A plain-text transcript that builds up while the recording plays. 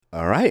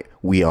All right,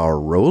 we are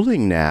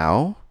rolling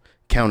now.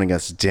 Counting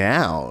us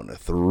down.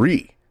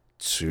 3,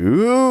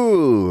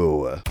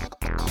 2.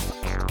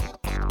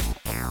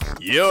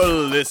 You're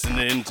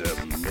listening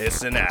to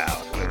Missing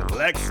Out with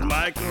Lex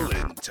Michael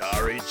and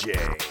Tari J.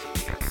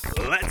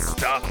 Let's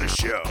start the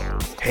show.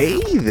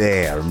 Hey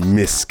there,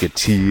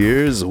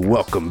 Misketeers.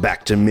 Welcome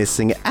back to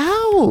Missing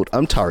Out.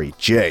 I'm Tari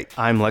J.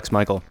 I'm Lex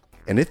Michael.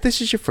 And if this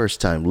is your first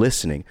time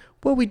listening,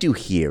 what we do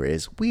here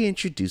is we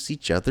introduce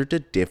each other to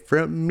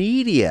different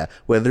media,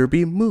 whether it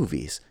be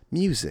movies,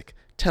 music,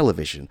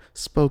 television,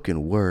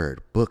 spoken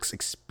word, books,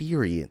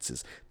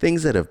 experiences,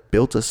 things that have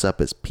built us up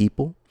as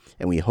people,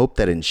 and we hope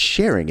that in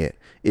sharing it,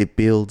 it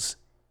builds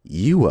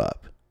you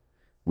up.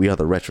 We are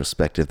the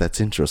retrospective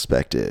that's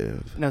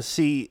introspective. Now,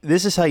 see,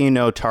 this is how you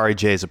know Tari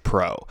J is a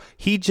pro.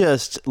 He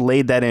just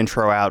laid that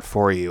intro out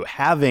for you,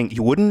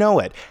 you wouldn't know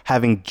it,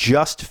 having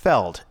just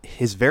felt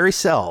his very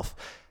self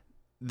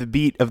the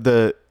beat of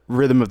the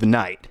rhythm of the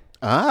night.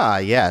 Ah,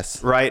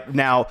 yes. Right?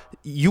 Now,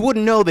 you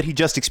wouldn't know that he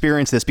just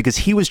experienced this because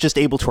he was just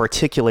able to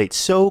articulate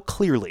so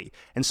clearly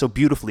and so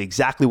beautifully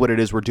exactly what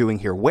it is we're doing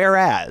here.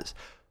 Whereas,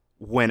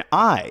 when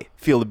I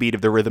feel the beat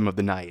of the rhythm of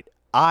the night,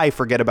 I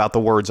forget about the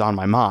words on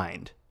my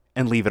mind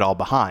and leave it all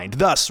behind,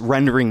 thus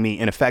rendering me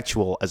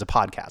ineffectual as a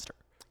podcaster.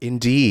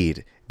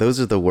 Indeed.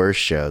 Those are the worst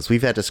shows.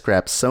 We've had to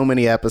scrap so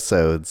many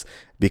episodes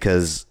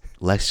because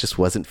Lex just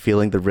wasn't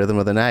feeling the rhythm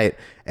of the night,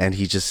 and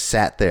he just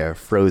sat there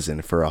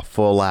frozen for a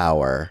full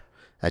hour.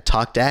 I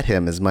talked at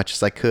him as much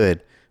as I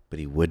could, but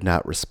he would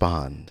not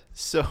respond.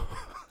 So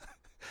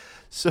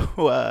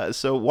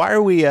why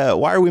are we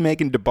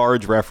making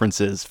DeBarge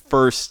references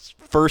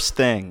first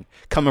thing,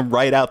 coming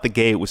right out the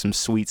gate with some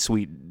sweet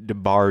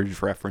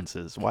DeBarge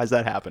references? Why is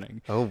that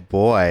happening? Oh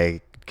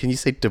boy, can you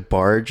say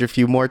DeBarge a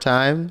few more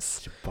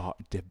times?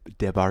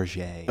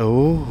 DeBarge.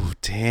 Oh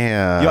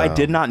damn! I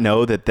did not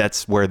know that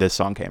that's where this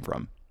song came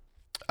from.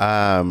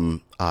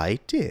 I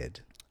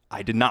did.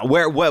 I did not.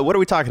 What are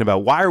we talking about?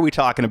 Why are we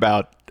talking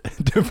about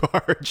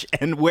DeBarge?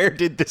 And where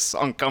did this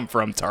song come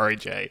from, Tari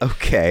J?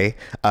 Okay.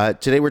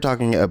 Today we're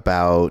talking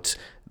about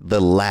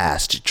The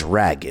Last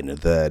Dragon,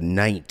 the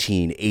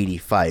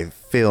 1985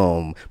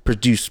 film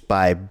produced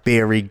by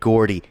Berry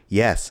Gordy.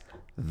 Yes,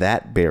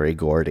 that Berry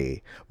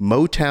Gordy.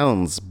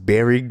 Motown's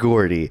Berry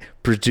Gordy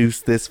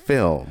produced this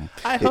film.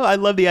 I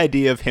love the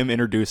idea of him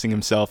introducing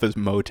himself as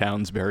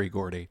Motown's Berry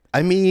Gordy.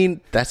 I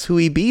mean, that's who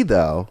he be,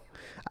 though.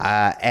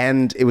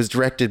 And it was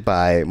directed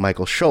by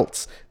Michael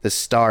Schultz, the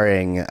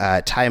starring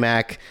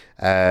Timac,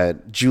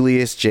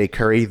 Julius J.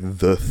 Curry III,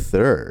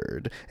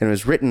 and it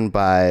was written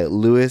by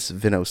Louis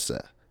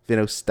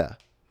Vinosta.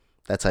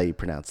 That's how you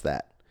pronounce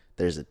that.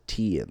 There's a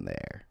T in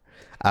there.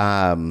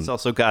 It's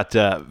also got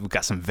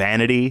some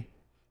Vanity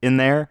in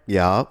there.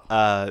 Yeah.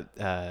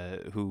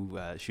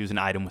 She was an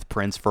item with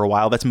Prince for a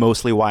while. That's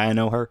mostly why I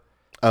know her.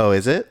 Oh,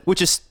 is it?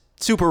 Which is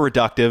super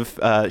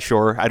reductive,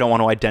 sure. I don't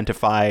want to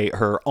identify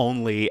her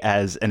only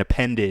as an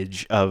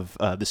appendage of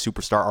the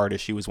superstar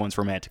artist she was once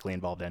romantically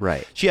involved in.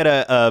 Right. She had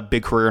a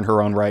big career in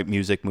her own right,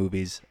 music,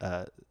 movies,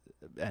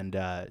 and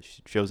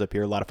she shows up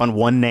here. A lot of fun.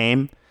 One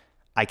name.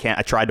 I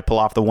tried to pull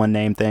off the one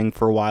name thing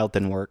for a while. It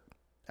didn't work.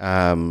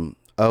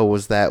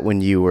 Was that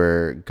when you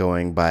were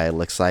going by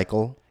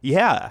Lexicycle?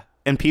 Yeah.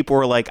 And people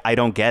were like, I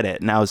don't get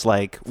it. And I was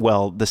like,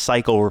 well, the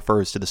cycle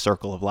refers to the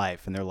circle of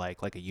life. And they're like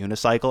a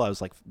unicycle? I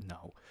was like,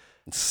 no.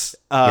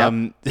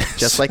 Yep,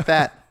 just like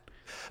that.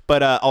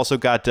 But also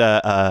got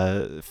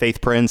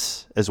Faith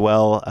Prince as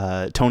well,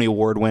 Tony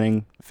Award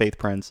winning Faith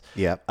Prince.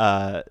 Yep.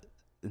 And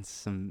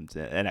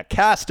a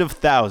cast of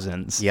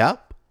thousands.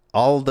 Yep.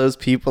 All of those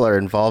people are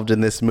involved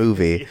in this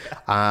movie.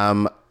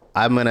 Yeah.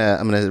 I'm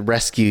gonna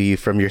rescue you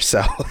from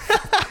yourself,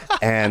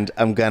 and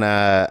I'm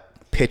gonna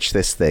pitch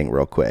this thing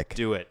real quick.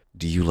 Do it.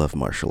 Do you love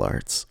martial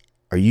arts?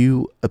 Are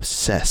you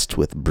obsessed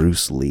with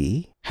Bruce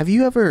Lee? Have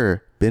you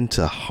ever been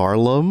to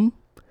Harlem?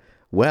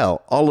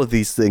 Well, all of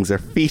these things are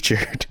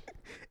featured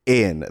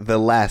in The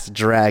Last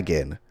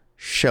Dragon,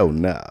 show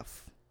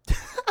enough.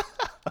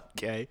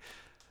 Okay.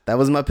 That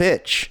was my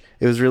pitch.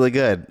 It was really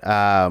good.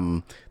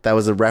 That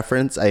was a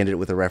reference. I ended it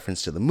with a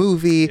reference to the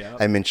movie. Yep.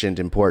 I mentioned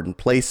important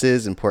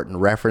places, important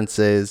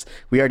references.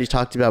 We already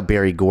talked about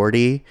Berry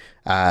Gordy.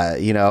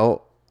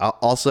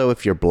 Also,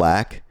 if you're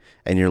black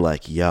and you're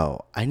like,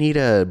 yo, I need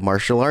a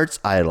martial arts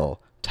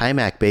idol.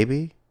 Timac,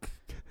 baby.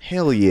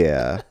 Hell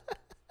yeah.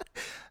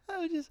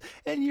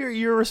 And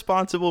you're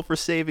responsible for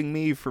saving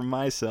me from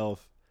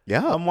myself.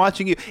 Yeah. I'm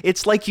watching you.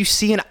 It's like you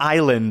see an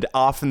island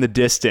off in the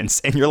distance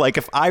and you're like,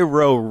 if I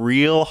row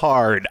real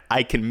hard,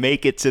 I can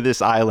make it to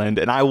this island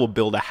and I will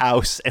build a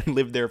house and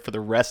live there for the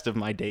rest of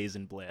my days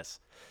in bliss.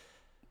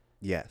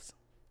 Yes.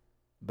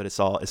 But it's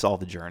all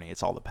the journey.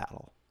 It's all the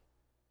paddle.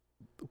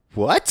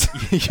 What?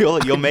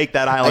 You'll make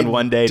that island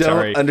one day,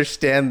 Tari. I don't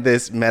understand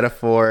this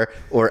metaphor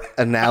or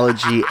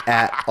analogy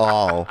at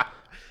all.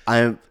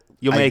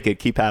 You'll make it.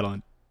 Keep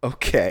paddling.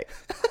 Okay.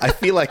 I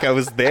feel like I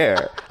was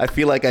there. I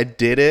feel like I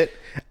did it.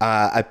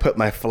 I put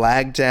my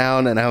flag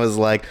down and I was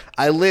like,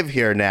 I live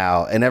here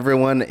now. And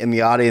everyone in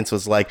the audience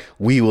was like,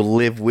 we will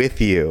live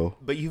with you.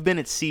 But you've been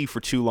at sea for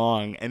too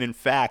long, and in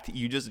fact,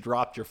 you just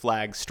dropped your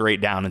flag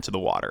straight down into the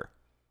water.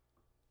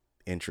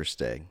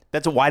 Interesting.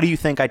 Why do you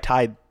think I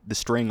tied the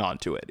string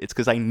onto it? It's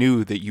because I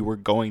knew that you were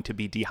going to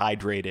be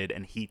dehydrated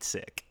and heat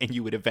sick, and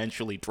you would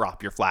eventually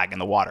drop your flag in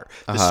the water.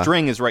 The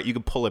string is right. You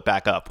can pull it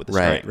back up with the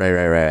string.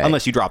 Right.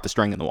 Unless you drop the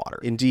string in the water.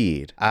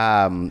 Indeed.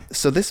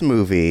 So this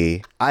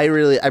movie, I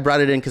brought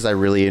it in because I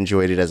really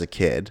enjoyed it as a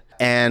kid,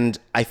 and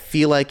I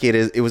feel like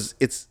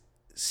it's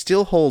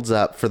still holds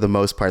up for the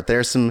most part. There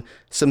are some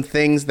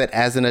things that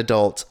as an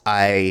adult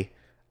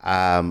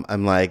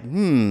I'm like,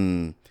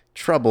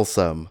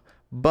 troublesome.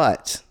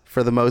 But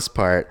for the most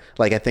part,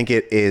 like, I think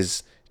it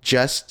is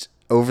just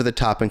over the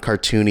top and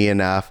cartoony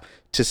enough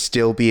to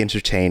still be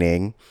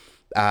entertaining.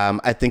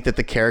 I think that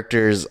the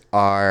characters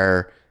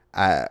are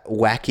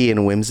wacky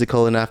and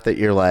whimsical enough that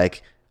you're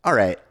like, all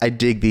right, I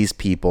dig these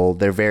people.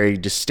 They're very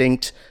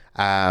distinct.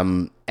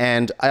 And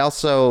I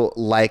also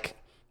like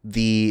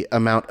the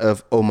amount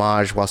of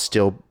homage while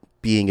still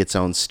being its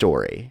own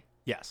story.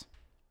 Yes.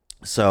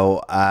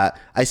 So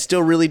I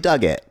still really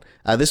dug it.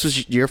 This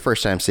was your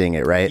first time seeing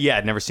it, right? Yeah,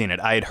 I'd never seen it.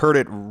 I had heard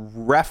it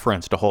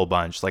referenced a whole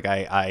bunch. Like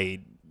I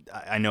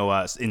know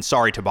in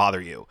Sorry to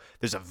Bother You,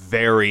 there's a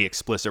very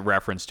explicit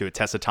reference to it.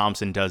 Tessa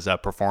Thompson does a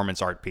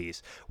performance art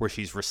piece where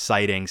she's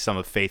reciting some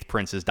of Faith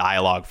Prince's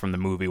dialogue from the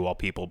movie while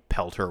people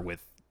pelt her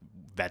with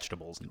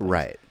vegetables and things.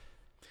 Right.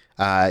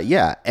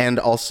 Yeah, and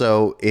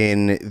also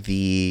in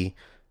the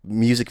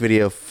music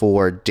video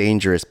for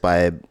Dangerous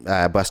by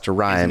Busta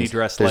Rhymes. Isn't he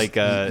dressed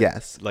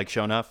like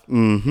Show Enough?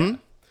 Mm-hmm.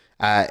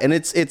 And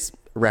it's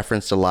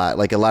referenced a lot.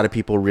 Like, a lot of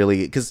people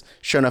really, because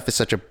Show Enough is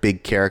such a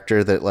big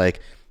character that,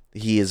 like,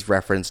 he is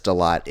referenced a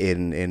lot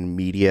in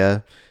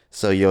media.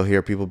 So you'll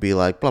hear people be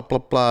like, blah blah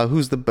blah,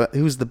 who's the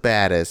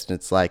baddest? And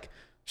it's like,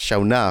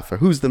 Show Enough, or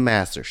who's the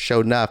master?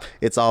 Show Enough.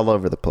 It's all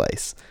over the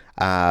place.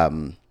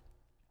 And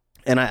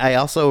I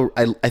also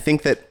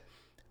think that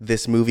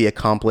this movie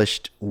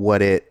accomplished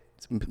what it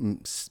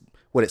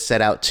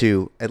set out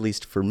to, at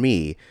least for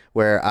me,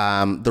 where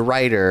the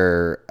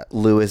writer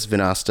Louis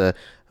Vinosta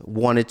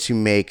wanted to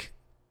make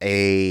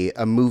a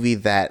movie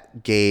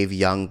that gave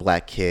young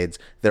black kids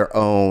their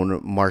own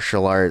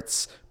martial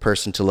arts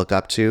person to look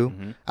up to.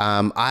 Mm-hmm.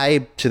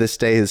 I, to this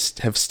day,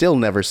 have still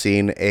never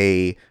seen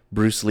a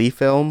Bruce Lee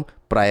film,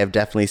 but I have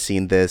definitely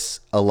seen this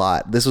a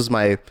lot. This was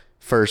my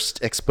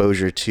first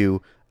exposure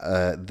to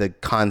the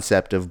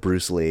concept of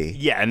Bruce Lee.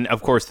 Yeah, and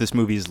of course this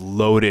movie is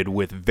loaded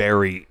with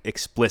very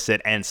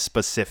explicit and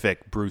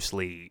specific Bruce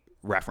Lee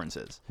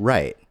references.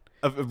 Right.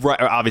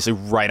 Obviously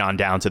right on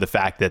down to the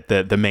fact that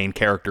the main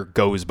character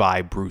goes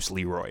by Bruce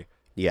Leroy.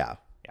 Yeah.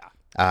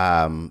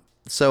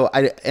 So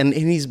and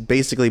he's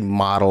basically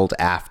modeled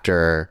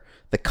after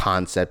the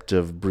concept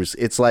of Bruce.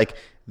 It's like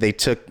they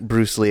took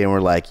Bruce Lee and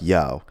were like,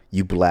 yo,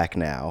 you black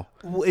now.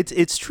 Well,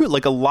 it's true.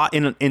 Like, a lot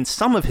in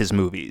some of his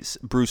movies,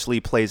 Bruce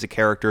Lee plays a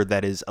character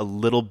that is a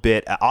little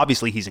bit,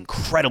 obviously he's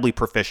incredibly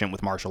proficient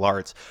with martial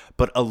arts,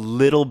 but a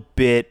little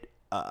bit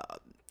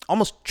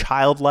almost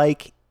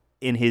childlike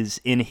in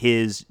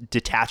his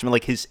detachment.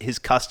 Like, his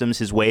customs,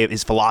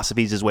 his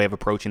philosophies, his way of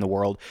approaching the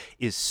world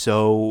is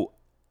so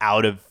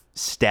out of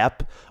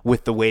step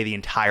with the way the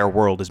entire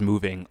world is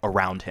moving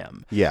around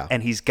him. Yeah.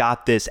 And he's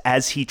got this,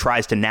 as he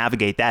tries to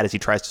navigate that, as he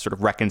tries to sort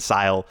of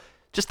reconcile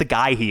just the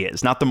guy he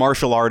is, not the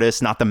martial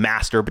artist, not the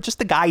master, but just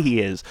the guy he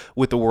is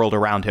with the world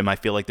around him. I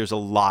feel like there's a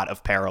lot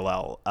of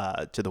parallel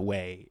to the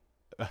way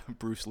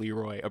Bruce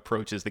Leroy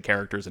approaches the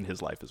characters in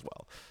his life as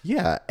well.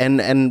 Yeah.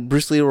 And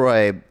Bruce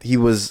Leroy, he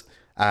was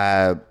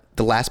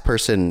the last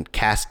person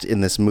cast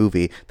in this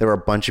movie. There were a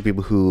bunch of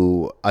people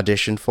who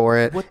auditioned for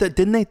it.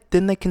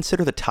 Didn't they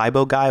consider the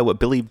Tybo guy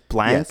Billy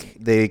Blank? Yes,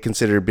 they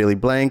considered Billy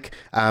Blank,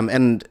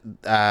 and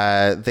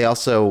they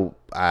also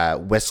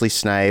Wesley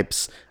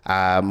Snipes,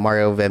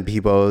 Mario Van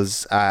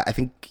Peebles, I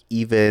think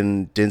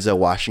even Denzel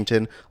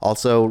Washington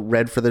also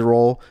read for the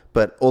role.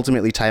 But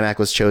ultimately, Taimak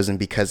was chosen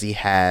because he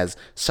has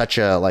such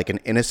an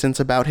innocence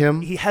about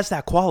him. He has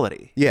that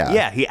quality.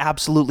 Yeah, he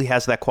absolutely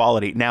has that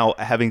quality. Now,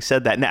 having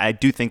said that, I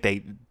do think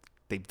they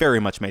very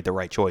much made the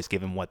right choice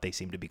given what they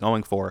seem to be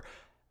going for.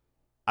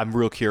 I'm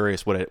real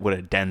curious what a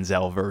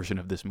Denzel version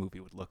of this movie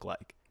would look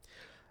like.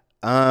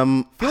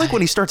 I feel like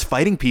when he starts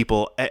fighting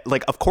people,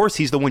 like, of course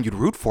he's the one you'd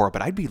root for,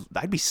 but I'd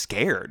be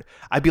scared.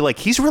 I'd be like,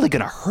 he's really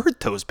gonna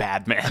hurt those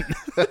bad men.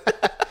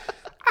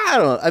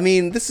 I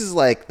mean, this is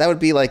that would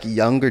be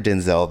younger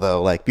Denzel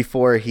though,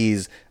 before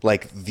he's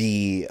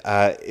the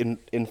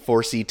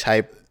Enforcey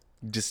type,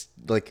 just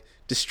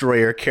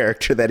destroyer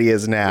character that he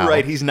is now.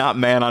 Right, he's not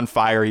Man on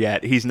Fire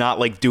yet. He's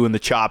not doing the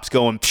chops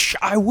going,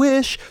 I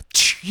wish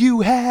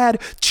you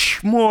had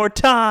more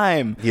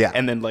time. Yeah.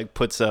 And then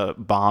puts a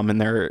bomb in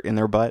their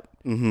butt.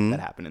 Mm-hmm. That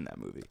happened in that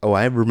movie. Oh,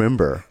 I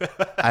remember.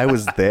 I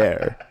was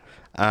there.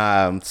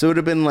 So it would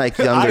have been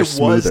younger, I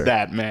smoother. was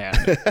that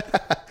man.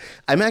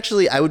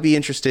 I would be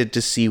interested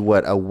to see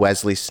what a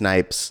Wesley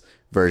Snipes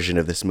version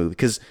of this movie,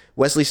 because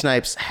Wesley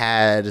Snipes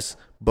has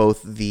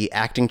both the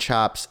acting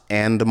chops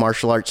and the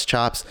martial arts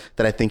chops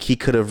that I think he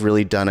could have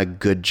really done a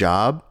good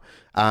job.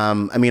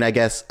 I mean, I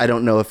guess I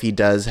don't know if he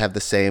does have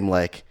the same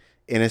like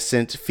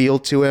innocent feel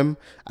to him.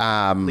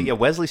 But yeah,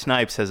 Wesley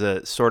Snipes has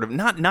a sort of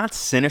not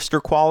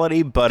sinister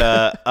quality,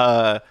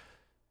 but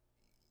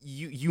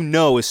you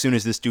know as soon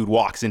as this dude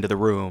walks into the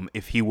room,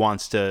 if he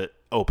wants to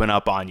open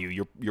up on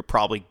you, you're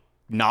probably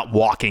not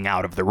walking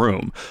out of the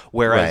room.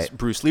 Whereas Right.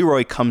 Bruce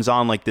Leroy comes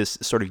on like this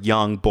sort of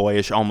young,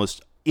 boyish,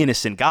 almost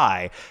innocent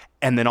guy,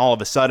 and then all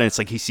of a sudden it's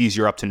like he sees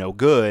you're up to no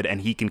good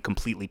and he can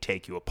completely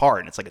take you apart,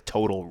 and it's like a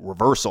total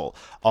reversal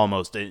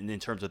almost in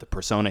terms of the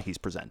persona he's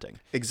presenting.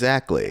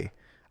 Exactly.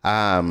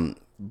 So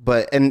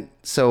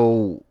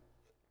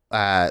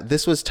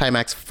this was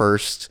Timac's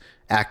first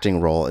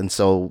acting role, and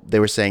so they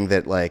were saying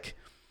that like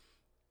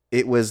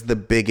it was the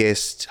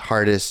biggest,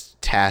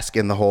 hardest task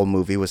in the whole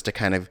movie was to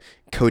kind of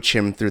coach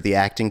him through the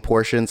acting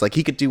portions. Like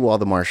he could do all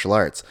the martial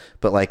arts,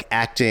 but like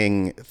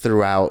acting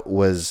throughout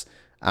was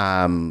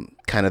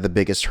kind of the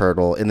biggest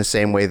hurdle, in the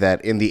same way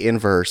that in the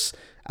inverse,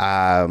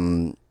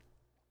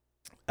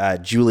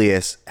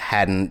 Julius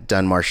hadn't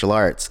done martial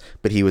arts,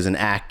 but he was an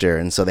actor,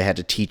 and so they had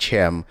to teach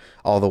him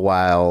all the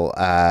while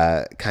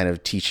kind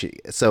of teaching.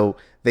 So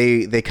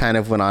they kind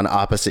of went on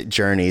opposite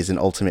journeys and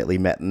ultimately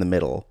met in the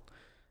middle.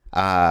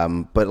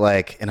 But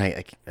like, and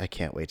I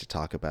can't wait to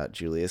talk about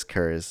Julius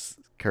Curry's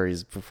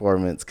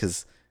performance,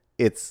 because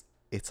it's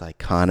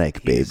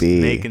iconic, He's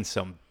baby. making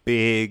some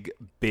big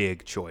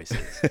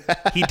choices.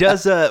 He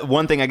does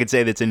one thing I could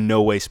say that's in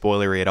no way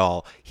spoilery at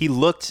all. He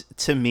looked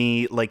to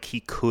me like he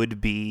could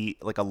be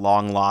like a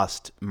long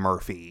lost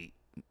Murphy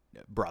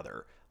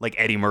brother, like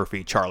Eddie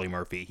Murphy, Charlie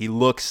Murphy. He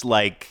looks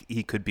like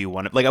he could be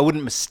one of, like, I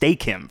wouldn't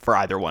mistake him for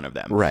either one of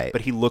them. Right.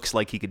 But he looks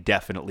like he could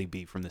definitely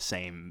be from the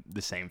same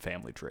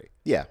family tree.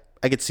 Yeah,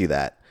 I could see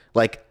that.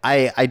 Like,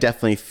 I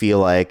definitely feel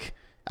like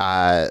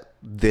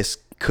this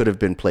could have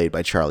been played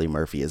by Charlie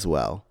Murphy as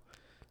well.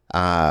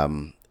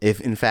 If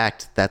in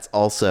fact that's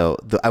also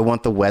I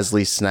want the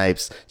Wesley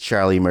Snipes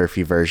Charlie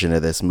Murphy version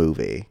of this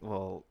movie.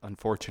 Well,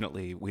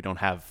 unfortunately, we don't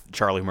have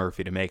Charlie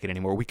Murphy to make it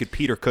anymore. We could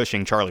Peter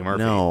Cushing Charlie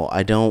Murphy. No,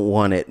 I don't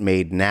want it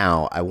made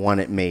now. I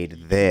want it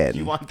made then.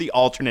 You want the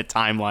alternate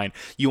timeline.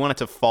 You want it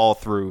to fall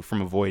through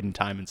from avoiding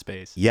time and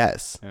space.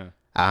 Yes.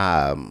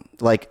 Yeah.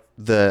 Like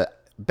the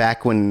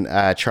back when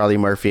Charlie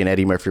Murphy and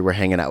Eddie Murphy were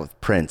hanging out with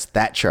Prince,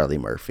 that Charlie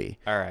Murphy.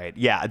 All right.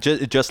 Yeah,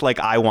 just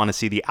like I want to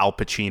see the Al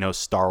Pacino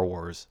Star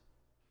Wars.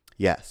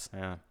 Yes.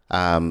 Yeah.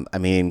 I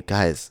mean,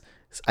 guys,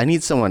 I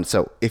need someone.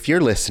 So if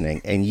you're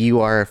listening and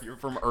you're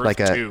from Earth like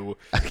 2.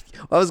 I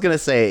was going to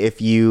say,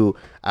 if you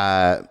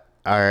are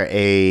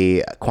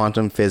a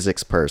quantum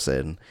physics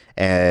person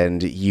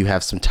and you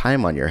have some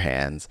time on your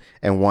hands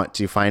and want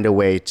to find a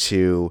way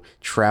to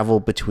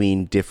travel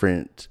between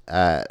different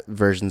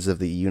versions of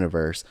the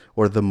universe,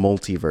 or the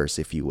multiverse,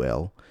 if you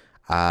will,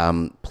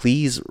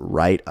 please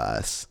write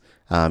us.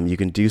 You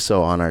can do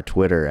so on our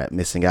Twitter at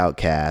Missing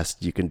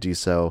Outcast. You can do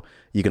so.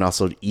 You can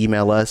also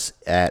email us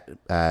at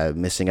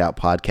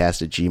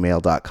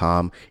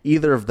missingoutpodcast@gmail.com.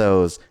 Either of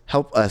those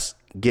help us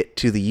get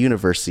to the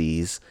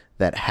universes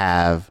that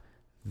have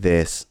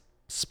this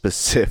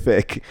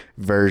specific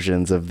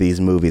versions of these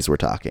movies we're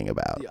talking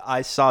about.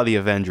 I saw the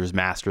Avengers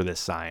master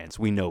this science.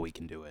 We know we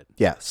can do it.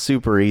 Yeah,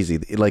 super easy.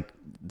 Like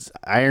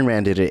Iron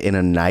Man did it in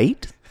a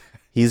night.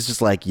 He's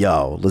just like,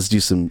 yo, let's do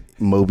some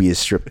Mobius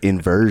strip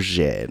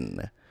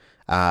inversion.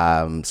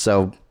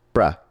 So,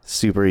 bruh,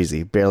 super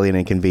easy. Barely an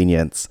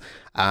inconvenience.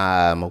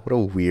 What a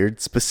weird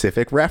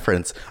specific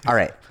reference. All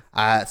right.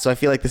 So I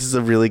feel like this is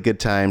a really good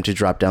time to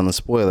drop down the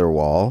spoiler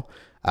wall.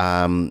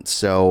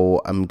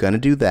 So I'm going to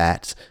do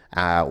that.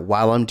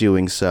 While I'm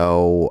doing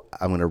so,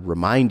 I'm going to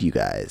remind you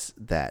guys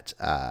that,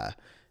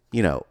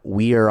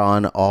 we are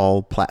on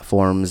all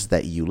platforms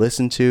that you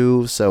listen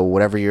to. So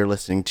whatever you're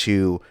listening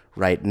to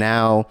right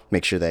now,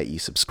 make sure that you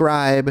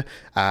subscribe.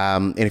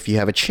 And if you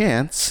have a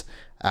chance,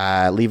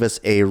 leave us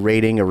a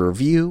rating, a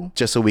review,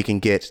 just so we can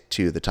get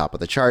to the top of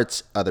the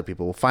charts. Other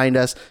people will find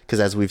us, because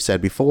as we've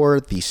said before,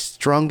 the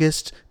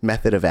strongest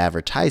method of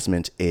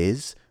advertisement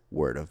is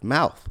word of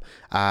mouth.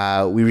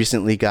 We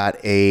recently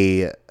got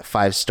a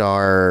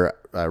 5-star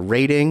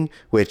rating,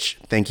 which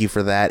thank you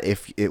for that.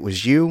 If it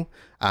was you,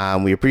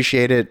 we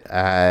appreciate it.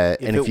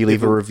 And if you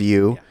leave a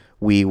review,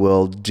 we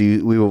will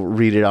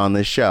read it on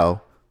this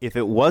show. If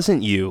it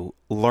wasn't you,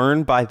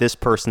 learn by this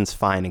person's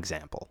fine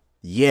example.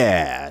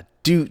 Yeah,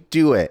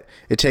 do it.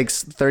 It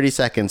takes 30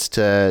 seconds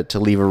to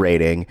leave a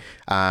rating,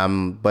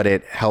 but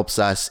it helps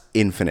us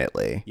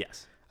infinitely.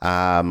 Yes.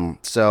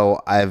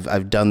 So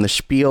I've done the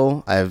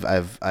spiel.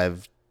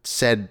 I've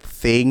said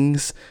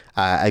things.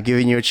 I've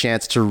given you a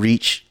chance to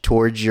reach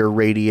towards your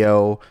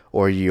radio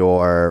or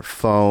your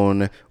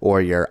phone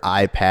or your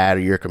iPad or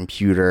your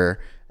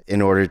computer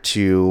in order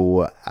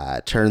to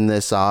turn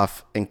this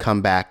off and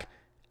come back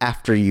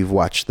after you've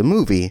watched the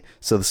movie.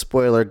 So the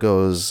spoiler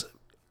goes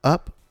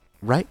up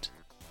right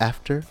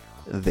after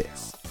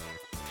this.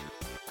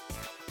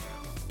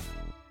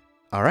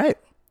 All right.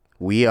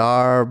 we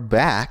are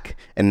back,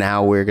 and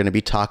now we're going to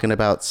be talking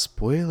about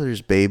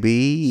spoilers,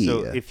 baby.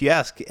 So if you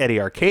ask Eddie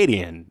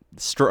Arcadian,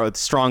 the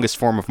strongest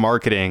form of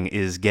marketing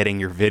is getting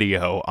your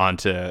video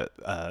onto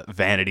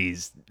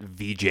Vanity's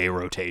VJ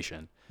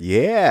rotation.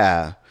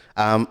 Yeah.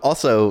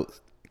 Also,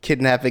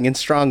 kidnapping and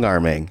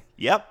strong-arming.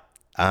 Yep.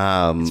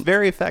 It's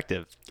very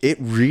effective. It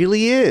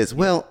really is.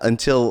 Well,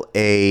 until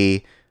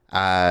a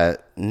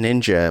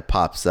ninja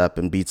pops up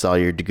and beats all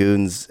your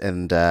dragoons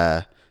and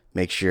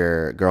makes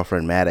your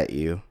girlfriend mad at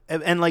you.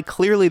 And like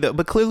clearly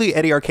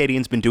Eddie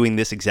Arcadian's been doing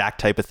this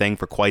exact type of thing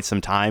for quite some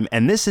time,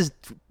 and this is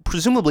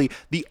presumably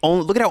the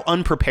only. Look at how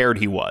unprepared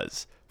he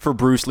was for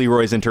Bruce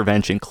Leroy's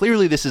intervention.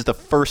 Clearly, this is the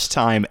first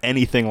time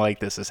anything like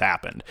this has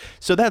happened.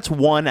 So that's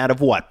one out of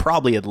what?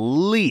 Probably at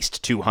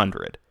least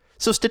 200.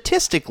 So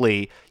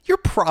statistically, you're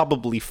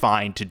probably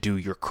fine to do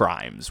your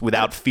crimes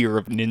without fear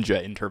of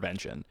ninja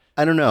intervention.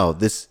 I don't know.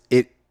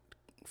 It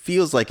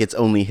feels like it's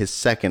only his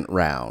second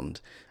round,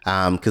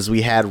 because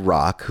we had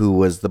Rock, who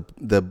was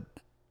the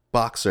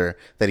boxer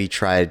that he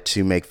tried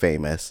to make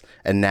famous,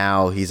 and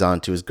now he's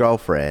on to his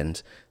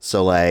girlfriend.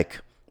 So like,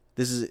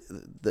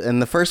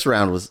 and the first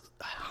round was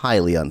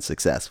highly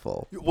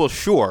unsuccessful. Well,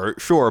 sure,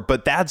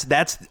 but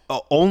that's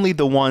only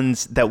the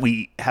ones that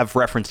we have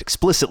referenced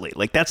explicitly.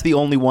 Like that's the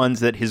only ones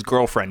that his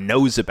girlfriend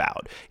knows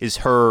about is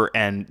her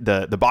and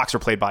the boxer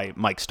played by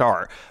Mike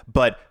Starr.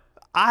 But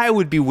I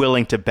would be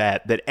willing to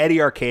bet that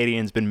Eddie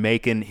Arcadian's been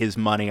making his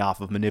money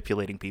off of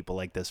manipulating people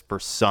like this for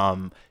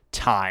some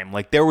time.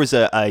 Like there was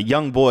a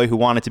young boy who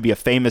wanted to be a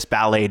famous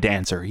ballet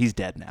dancer. He's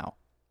dead now.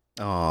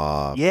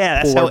 Aw, yeah,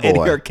 that's how Eddie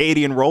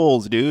Arcadian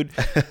rolls, dude.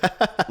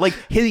 Like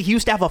he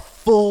used to have a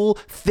full,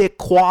 thick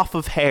coif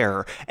of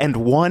hair, and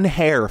one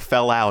hair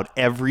fell out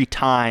every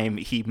time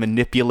he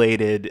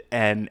manipulated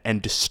and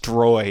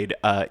destroyed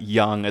a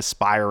young,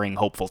 aspiring,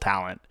 hopeful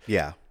talent.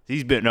 Yeah,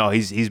 he's been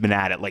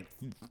at it. Like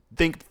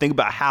think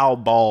about how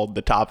bald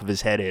the top of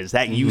his head is.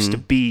 That used to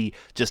be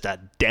just a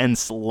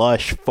dense,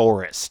 lush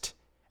forest.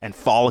 And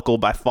follicle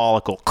by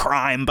follicle,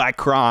 crime by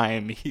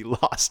crime, he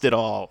lost it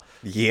all.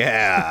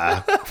 Yeah.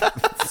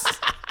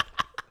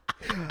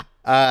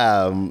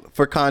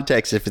 For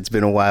context, if it's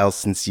been a while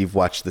since you've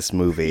watched this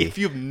movie, if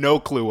you have no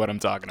clue what I'm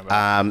talking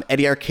about,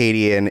 Eddie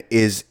Arcadian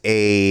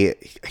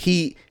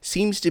he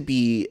seems to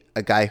be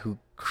a guy who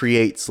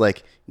creates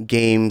like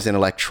games and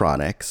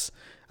electronics,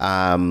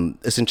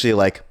 essentially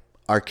like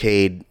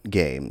arcade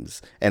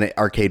games and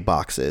arcade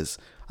boxes.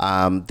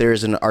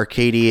 There's an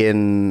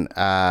Arcadian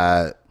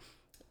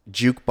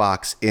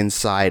jukebox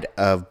inside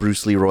of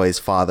Bruce Leroy's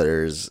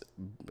father's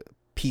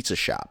pizza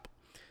shop.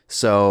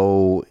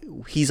 So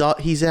he's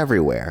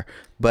everywhere.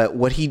 But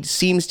what he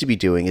seems to be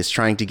doing is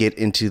trying to get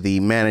into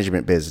the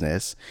management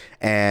business,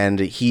 and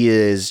he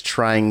is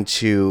trying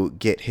to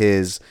get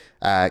his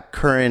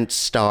current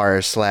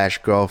star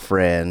 /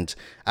 girlfriend.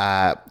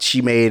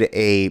 She made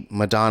a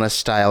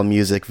Madonna-style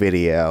music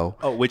video.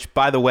 Oh, which,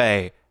 by the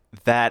way,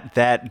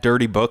 that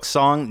Dirty Book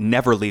song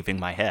never leaving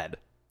my head.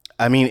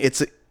 I mean,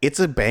 it's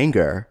a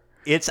banger.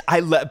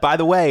 By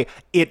the way,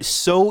 it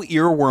so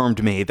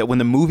earwormed me that when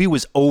the movie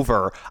was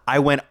over, I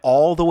went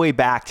all the way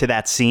back to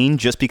that scene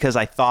just because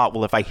I thought,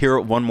 well, if I hear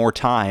it one more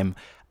time,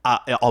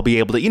 I'll be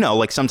able to,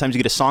 like sometimes you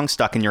get a song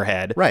stuck in your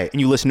head, right? And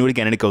you listen to it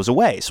again and it goes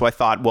away. So I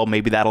thought, well,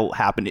 maybe that'll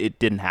happen. It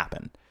didn't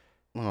happen.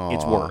 Aww.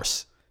 It's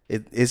worse.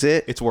 Is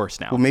it? It's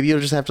worse now. Well, maybe you'll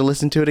just have to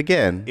listen to it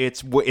again.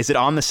 Is it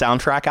on the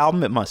soundtrack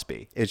album? It must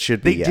be. It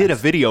should be. They did a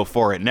video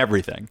for it and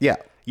everything. Yeah.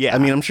 Yeah. I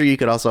mean, I'm sure you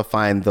could also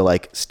find the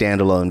like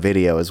standalone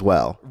video as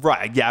well.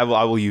 Right. Yeah,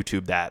 I will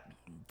YouTube that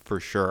for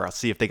sure. I'll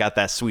see if they got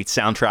that sweet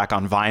soundtrack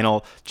on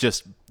vinyl.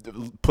 Just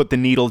put the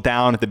needle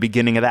down at the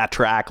beginning of that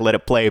track, let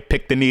it play,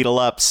 pick the needle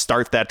up,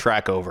 start that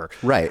track over.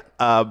 Right.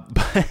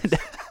 But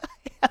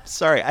I'm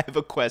sorry, I have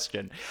a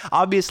question.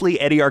 Obviously,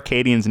 Eddie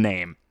Arcadian's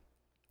name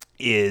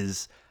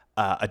is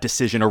a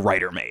decision a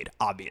writer made.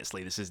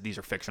 Obviously, these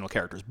are fictional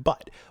characters,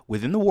 but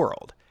within the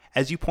world,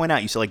 as you point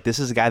out, you say like this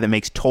is a guy that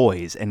makes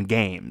toys and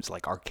games,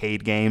 like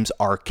arcade games,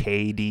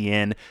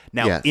 Arcadian.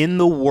 Now, yes. In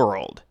the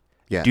world,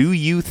 yes. Do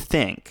you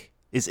think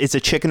it's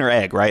a chicken or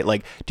egg, right?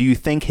 Like, do you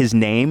think his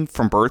name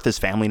from birth, his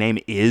family name,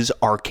 is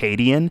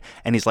Arcadian?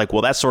 And he's like,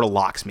 well, that sort of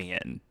locks me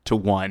in to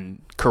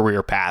one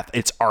career path.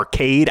 It's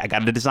arcade. I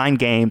got to design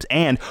games,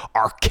 and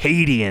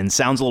Arcadian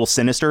sounds a little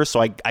sinister, so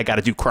I got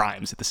to do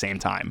crimes at the same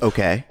time.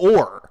 Okay.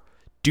 Or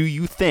do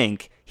you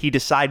think he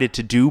decided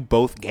to do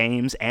both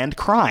games and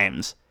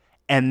crimes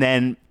and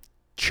then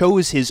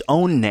chose his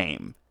own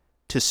name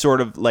to sort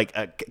of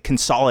like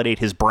consolidate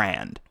his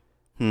brand?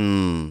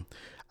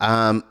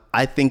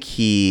 I think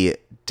he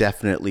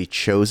definitely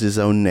chose his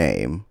own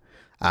name.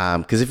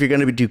 Because if you're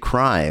going to do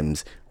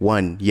crimes,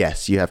 one,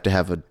 yes, you have to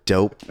have a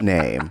dope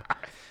name.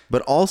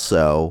 But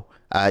also,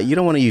 you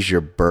don't want to use your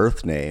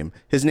birth name.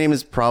 His name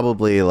is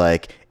probably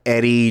like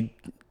Eddie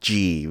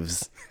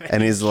Jeeves.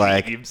 And he's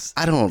like,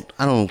 I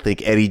don't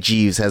think Eddie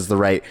Jeeves has the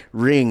right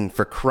ring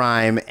for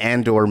crime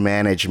and or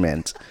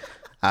management.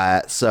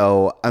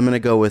 So I'm going to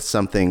go with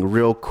something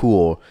real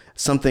cool,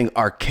 something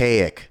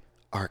archaic,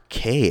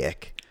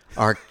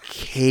 arcadic.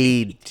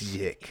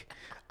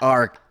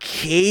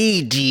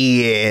 Arcadian.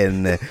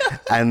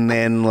 And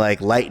then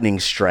like lightning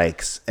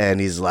strikes and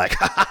he's like,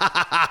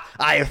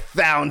 I have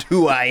found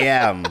who I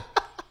am.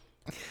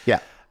 Yeah.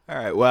 All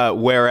right. Well,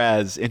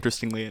 whereas,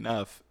 interestingly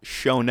enough,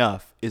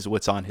 Sho'nuff is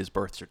what's on his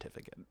birth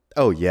certificate.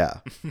 Oh,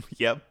 yeah.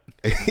 Yep.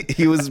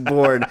 He was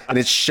born, and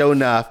it's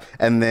Sho'nuff,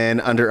 and then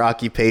under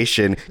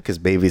occupation, because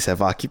babies have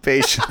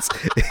occupations,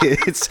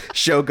 it's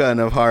Shogun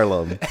of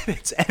Harlem.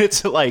 And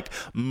it's like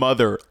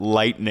mother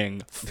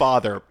lightning,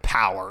 father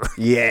power.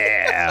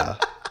 Yeah.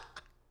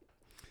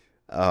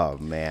 Oh,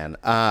 man.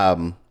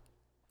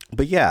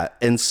 But yeah,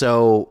 and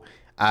so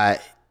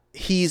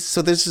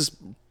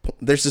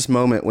there's this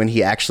moment when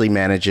he actually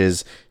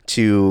manages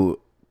to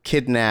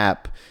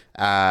kidnap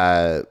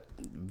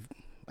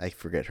I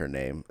forget her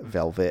name.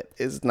 Velvet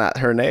is not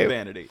her name.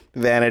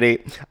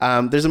 Vanity.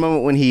 There's a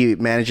moment when he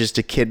manages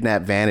to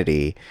kidnap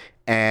Vanity,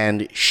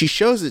 and he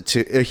shows it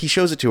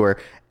to her,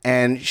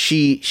 and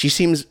she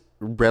seems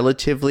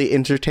relatively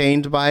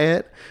entertained by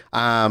it.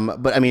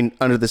 But I mean,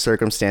 under the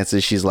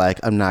circumstances, she's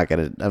like, I'm not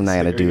gonna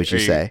do what you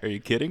say. Are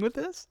you kidding with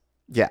this?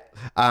 Yeah.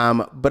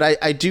 But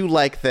I do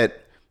like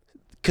that,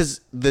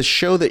 because the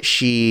show that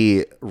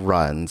she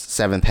runs,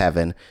 Seventh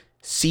Heaven,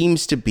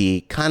 seems to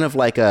be kind of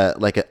like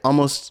a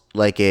almost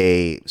like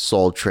a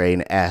Soul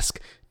Train-esque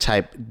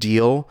type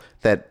deal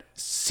that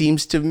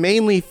seems to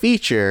mainly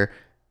feature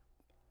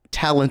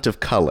talent of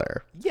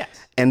color.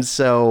 Yes. And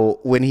so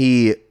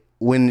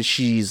when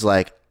she's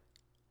like,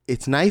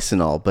 it's nice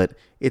and all, but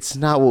it's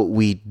not what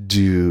we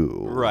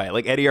do. Right.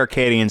 Like Eddie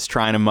Arcadian's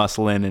trying to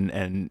muscle in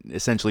and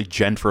essentially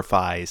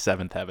gentrify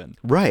Seventh Heaven.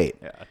 Right.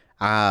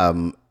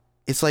 Yeah.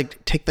 It's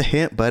like, take the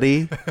hint,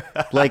 buddy.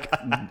 Like,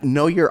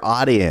 know your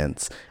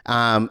audience.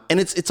 And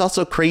it's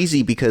also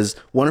crazy because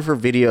one of her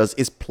videos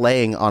is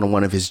playing on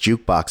one of his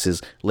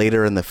jukeboxes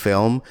later in the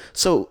film.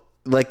 So,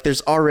 like,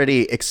 there's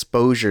already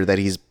exposure that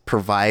he's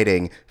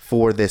providing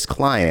for this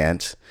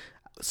client.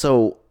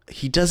 So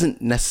he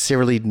doesn't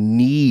necessarily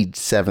need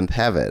Seventh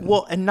Heaven.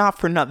 Well, and not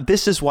for nothing.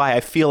 This is why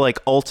I feel like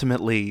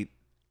ultimately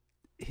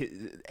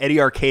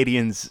Eddie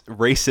Arcadian's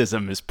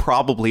racism is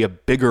probably a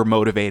bigger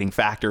motivating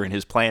factor in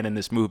his plan in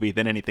this movie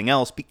than anything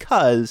else,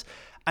 because,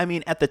 I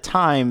mean, at the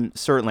time,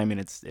 certainly, I mean,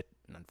 it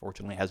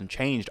unfortunately hasn't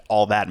changed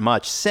all that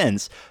much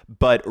since,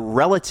 but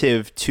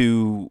relative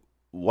to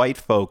white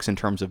folks in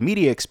terms of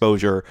media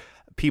exposure,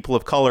 people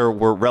of color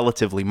were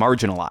relatively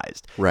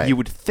marginalized. Right. You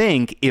would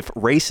think if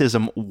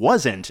racism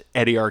wasn't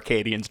Eddie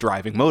Arcadian's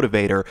driving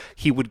motivator,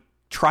 he would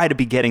try to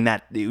be getting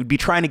that, he would be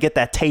trying to get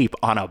that tape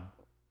on a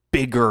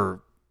bigger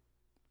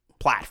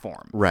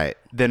platform, right?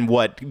 Than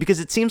what, because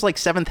it seems like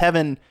Seventh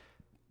Heaven,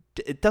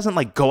 it doesn't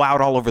like go out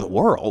all over the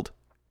world.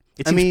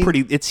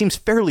 It seems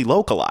fairly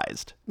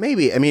localized.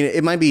 Maybe. I mean,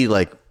 it might be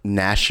like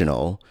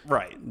national,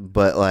 right?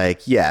 But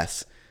like,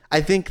 yes,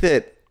 I think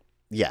that,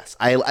 yes,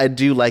 I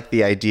do like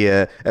the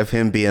idea of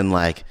him being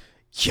like,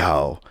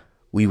 yo,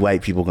 we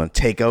white people gonna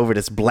take over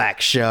this black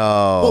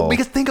show. Well,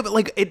 because think of it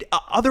like it.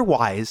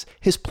 Otherwise,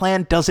 his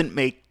plan doesn't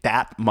make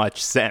that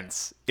much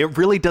sense. It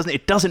really doesn't.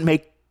 It doesn't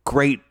make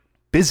great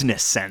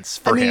business sense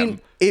for him.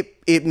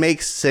 It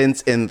makes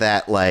sense in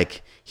that,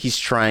 like, he's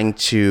trying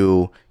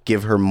to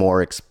give her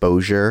more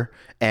exposure,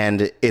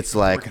 and it's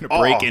like, we're gonna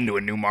break into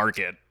a new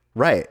market,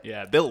 right?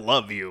 Yeah, they'll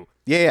love you.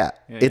 Yeah.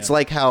 It's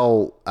like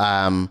how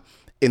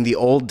in the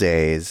old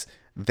days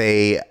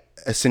they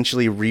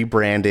essentially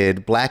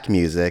rebranded black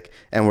music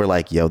and were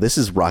like, yo, this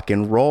is rock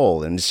and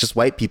roll, and it's just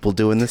white people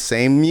doing the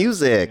same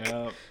music.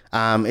 Yep.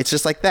 It's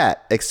just like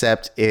that,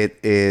 except it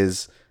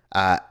is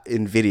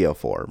in video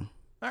form.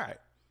 All right.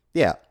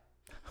 Yeah.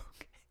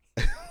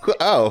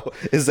 Oh,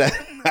 is that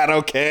not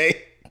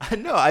okay?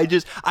 No,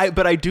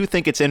 but I do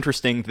think it's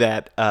interesting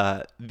that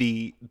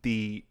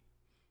the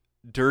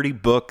Dirty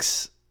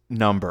Books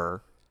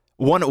number,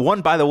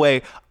 one by the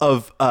way,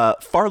 of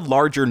far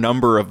larger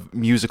number of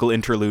musical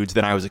interludes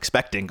than I was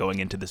expecting going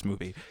into this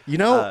movie. You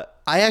know,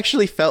 I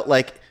actually felt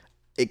like,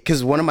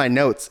 because one of my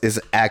notes is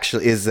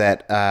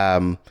that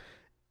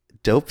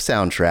dope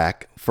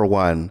soundtrack for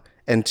one,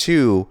 and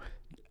two,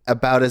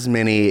 about as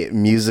many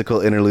musical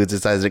interludes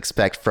as I'd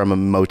expect from a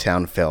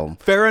Motown film.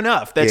 Fair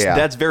enough.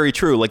 That's very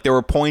true. Like, there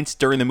were points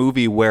during the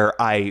movie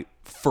where I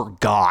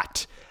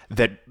forgot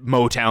that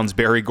Motown's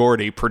Berry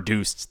Gordy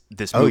produced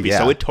this movie. Oh, yeah.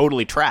 So it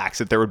totally tracks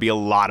that there would be a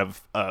lot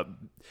of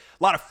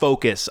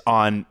focus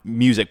on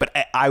music. But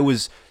I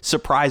was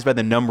surprised by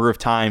the number of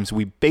times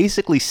we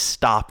basically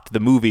stopped the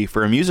movie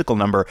for a musical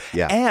number.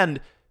 Yeah. And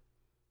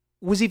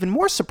was even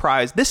more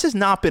surprised, this has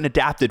not been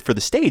adapted for the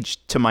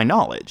stage, to my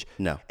knowledge.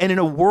 No. And in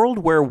a world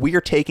where we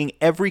are taking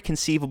every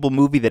conceivable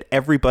movie that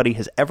everybody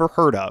has ever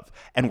heard of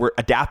and we're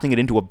adapting it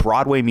into a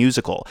Broadway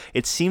musical,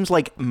 it seems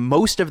like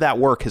most of that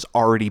work has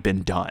already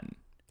been done.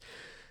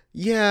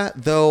 Yeah,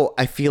 though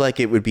I feel like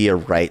it would be a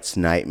rights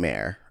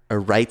nightmare, a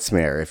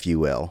rightsmare, if you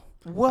will.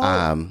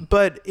 Well,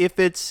 but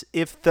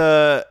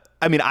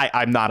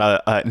I'm not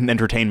an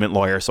entertainment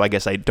lawyer, so I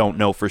guess I don't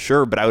know for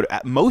sure,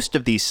 but most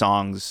of these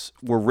songs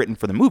were written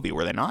for the movie,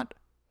 were they not?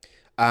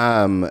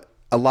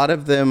 A lot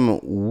of them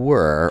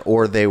were,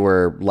 or they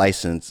were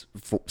licensed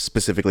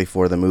specifically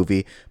for the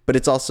movie. But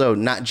it's also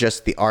not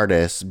just the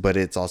artists, but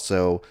it's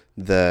also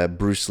the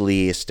Bruce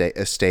Lee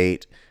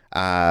estate.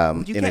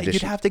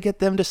 You'd have to get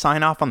them to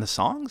sign off on the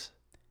songs.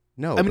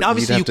 No, I mean,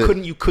 obviously you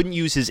couldn't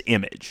use his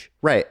image,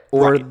 right?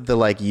 Or the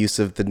like use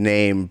of the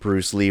name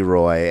Bruce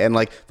Leroy, and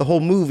like the whole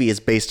movie is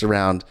based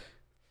around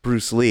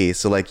Bruce Lee.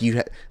 So like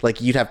you'd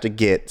have to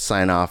get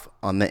sign off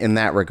on in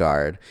that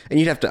regard, and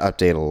you'd have to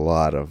update a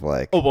lot of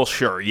like. Oh well,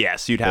 sure,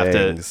 yes, you'd have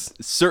things.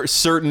 to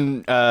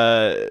certain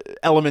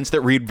elements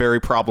that read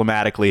very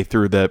problematically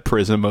through the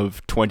prism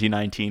of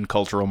 2019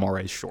 cultural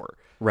mores. Sure,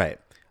 right.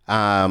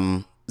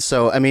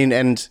 So I mean,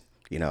 and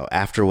you know,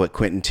 after what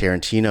Quentin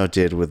Tarantino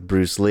did with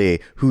Bruce Lee,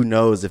 who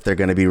knows if they're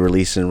going to be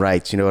releasing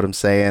rights? You know what I'm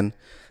saying?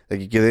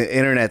 Like, the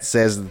internet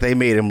says they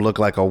made him look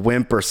like a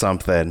wimp or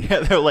something.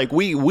 Yeah, they're like,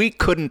 we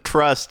couldn't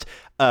trust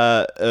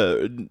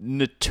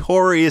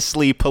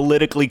notoriously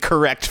politically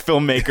correct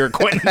filmmaker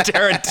Quentin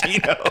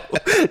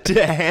Tarantino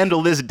to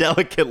handle this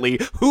delicately.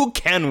 Who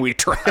can we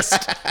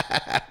trust?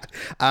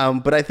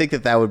 But I think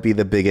that would be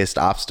the biggest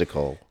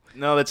obstacle.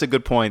 No, that's a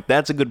good point.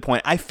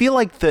 I feel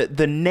like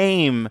the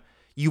name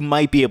you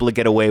might be able to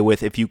get away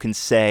with if you can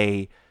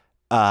say,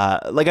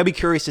 like, I'd be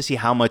curious to see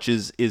how much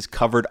is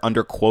covered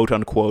under quote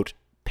unquote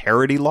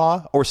parody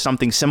law or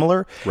something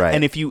similar. Right.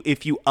 And if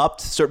you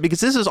upped, because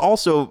this is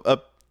also a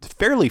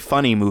fairly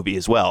funny movie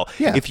as well.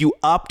 Yeah. If you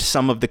upped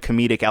some of the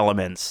comedic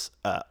elements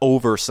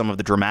over some of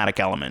the dramatic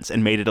elements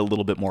and made it a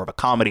little bit more of a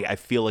comedy, I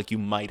feel like you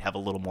might have a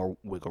little more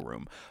wiggle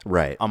room.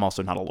 Right. I'm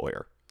also not a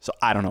lawyer, so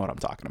I don't know what I'm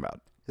talking about.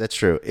 That's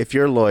true. If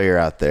you're a lawyer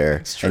out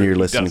there and you're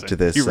listening to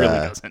this, he really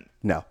doesn't.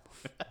 No.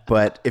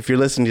 But if you're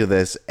listening to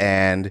this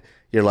and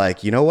you're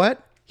like, you know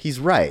what? He's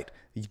right.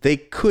 They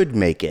could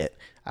make it.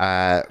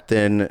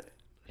 Then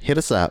hit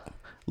us up.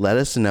 Let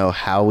us know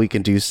how we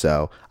can do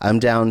so. I'm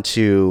down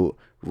to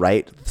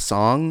write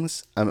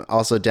songs. I'm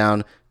also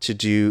down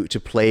to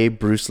play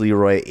Bruce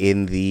Leroy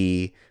in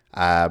the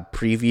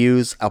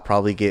previews. I'll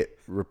probably get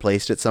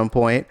replaced at some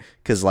point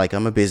because, like,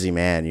 I'm a busy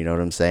man. You know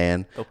what I'm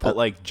saying? They'll put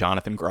like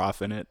Jonathan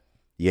Groff in it.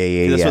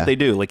 Yeah. That's what they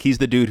do. Like, he's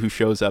the dude who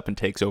shows up and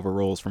takes over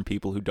roles from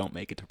people who don't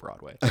make it to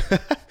Broadway.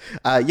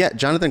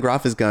 Jonathan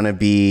Groff is gonna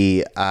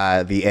be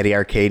the Eddie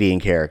Arcadian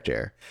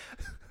character.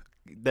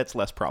 That's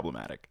less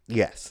problematic.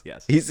 Yes.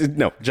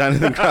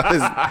 Jonathan Groff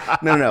is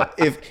no.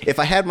 If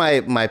I had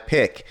my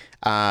pick,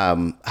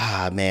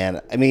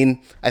 man, I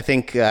mean, I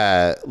think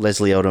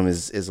Leslie Odom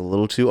is a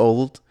little too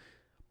old,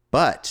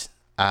 but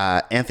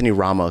Anthony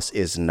Ramos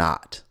is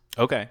not.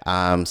 Okay.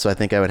 So I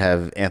think I would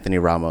have Anthony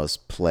Ramos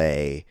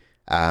play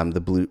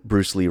the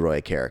Bruce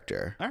Leroy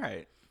character. All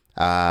right.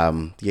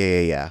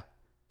 Yeah.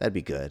 That'd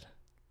be good.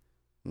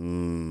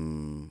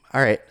 All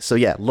right. So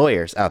yeah,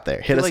 lawyers out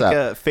there, hit us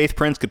up. Faith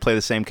Prince could play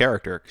the same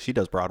character. She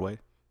does Broadway.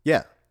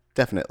 Yeah,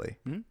 definitely.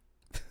 Mm-hmm.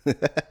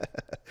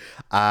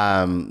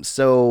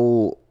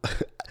 So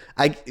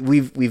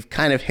we've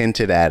kind of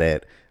hinted at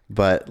it,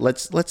 but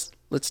let's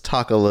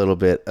talk a little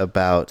bit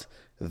about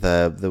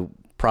the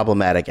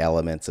problematic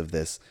elements of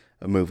this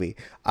movie.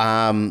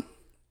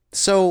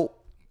 So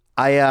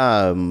I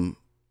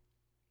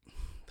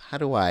how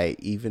do I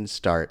even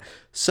start?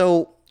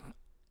 So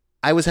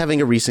I was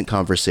having a recent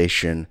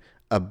conversation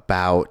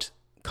about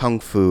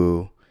Kung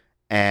Fu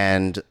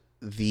and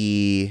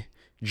the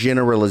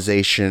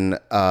generalization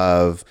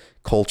of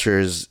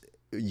cultures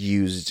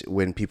used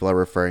when people are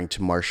referring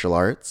to martial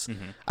arts.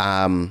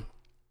 Mm-hmm.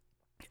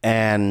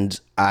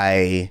 And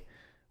I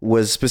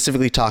was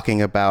specifically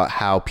talking about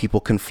how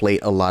people conflate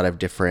a lot of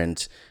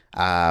different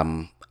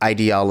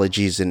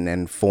ideologies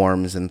and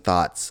forms and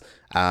thoughts,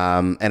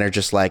 and are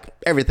just like,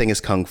 everything is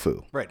Kung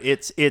Fu. Right.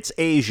 It's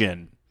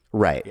Asian.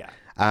 Right. Yeah.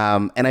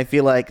 And I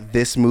feel like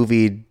this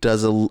movie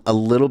does a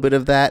little bit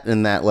of that,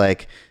 in that,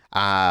 like,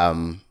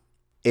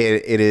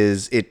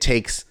 it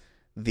takes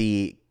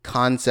the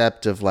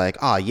concept of like,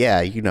 oh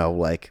yeah, you know,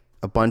 like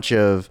a bunch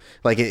of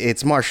like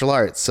it's martial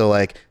arts, so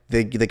like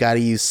they got to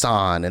use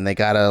san, and they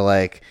got to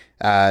like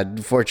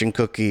fortune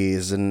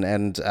cookies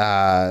and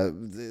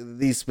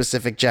these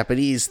specific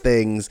Japanese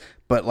things,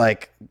 but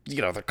like,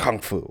 you know, the Kung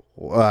Fu.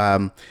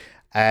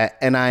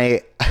 And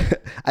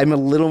I'm a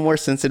little more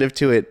sensitive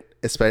to it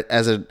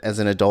as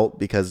an adult,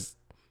 because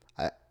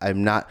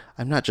I'm not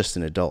just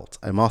an adult.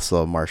 I'm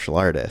also a martial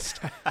artist.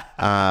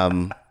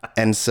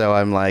 And so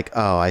I'm like,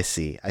 oh, I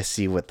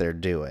see what they're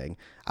doing.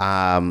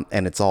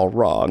 And it's all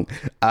wrong.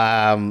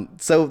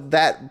 So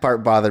that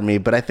part bothered me.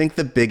 But I think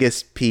the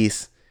biggest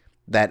piece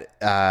that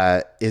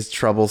is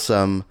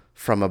troublesome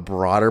from a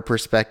broader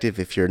perspective,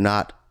 if you're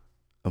not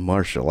a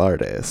martial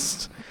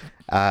artist,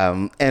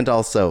 and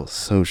also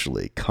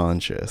socially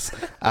conscious,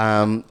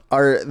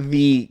 are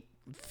the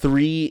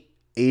three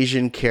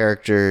Asian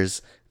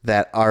characters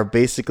that are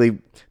basically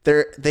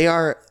they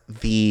are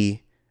the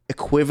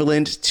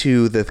equivalent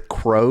to the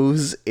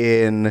crows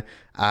in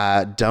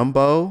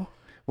Dumbo,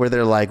 where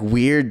they're like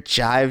weird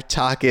jive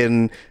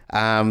talking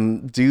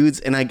dudes,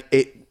 and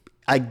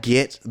I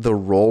get the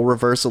role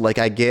reversal. Like,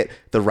 I get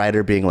the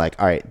writer being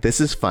like, all right,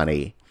 this is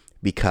funny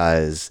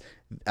because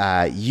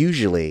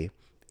usually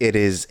it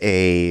is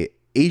a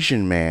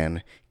Asian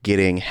man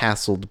getting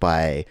hassled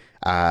by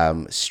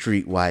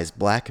streetwise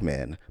black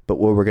men. But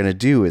what we're going to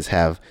do is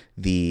have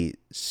the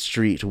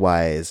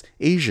streetwise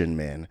Asian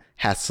men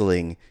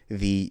hassling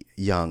the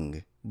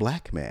young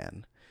black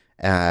man.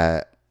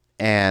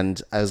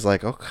 And I was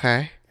like,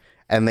 okay.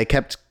 And they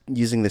kept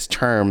using this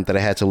term that I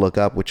had to look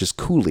up, which is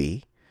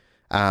coolie,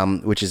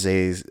 which is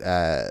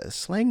a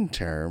slang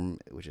term,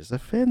 which is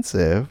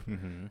offensive,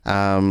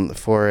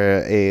 for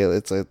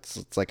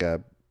it's like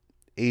a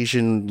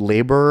Asian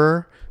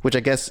laborer, which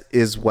I guess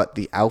is what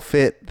the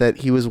outfit that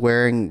he was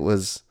wearing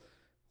was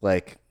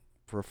like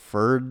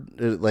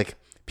referred, like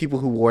people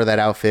who wore that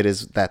outfit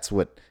that's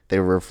what they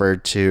were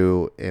referred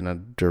to in a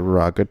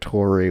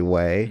derogatory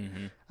way.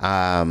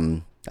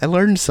 I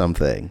learned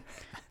something.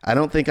 I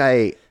don't think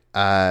I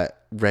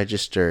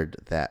registered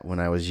that when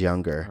I was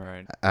younger.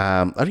 Right.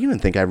 I don't even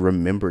think I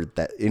remembered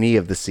that any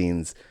of the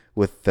scenes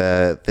with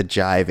the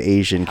jive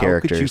Asian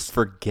characters. How could you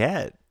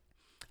forget?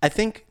 I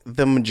think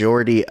the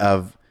majority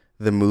of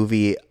the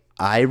movie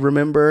I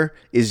remember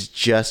is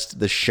just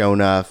the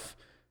Shonuff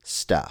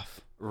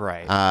stuff.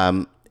 Right.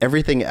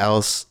 Everything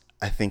else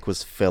I think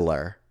was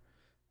filler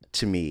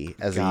to me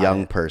as a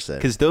young person.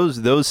 Because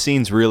those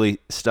scenes really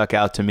stuck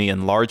out to me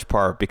in large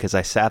part because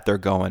I sat there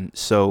going,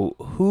 so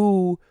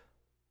who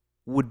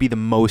would be the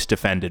most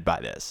offended by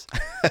this?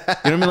 You know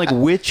what I mean? Like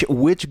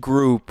which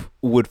group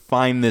would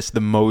find this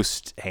the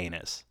most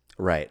heinous?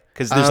 Right.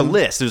 Because there's a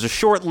list. There's a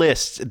short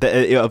list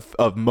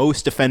of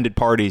most offended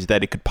parties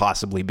that it could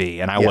possibly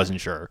be, and I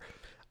wasn't sure.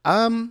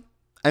 I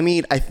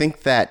mean, I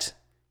think that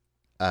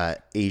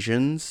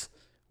Asians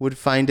would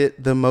find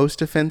it the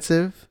most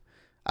offensive.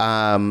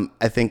 I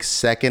think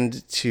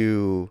second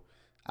to,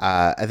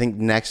 I think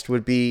next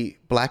would be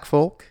black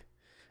folk.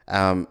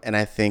 And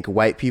I think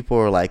white people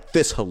are like,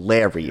 this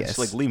hilarious. Just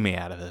like, leave me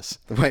out of this.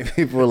 White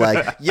people are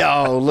like,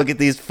 yo, look at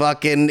these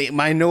fucking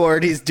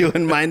minorities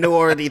doing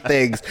minority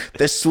things.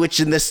 They're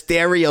switching the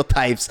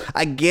stereotypes.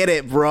 I get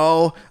it,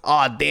 bro.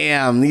 Oh,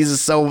 damn. These are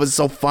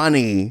so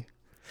funny.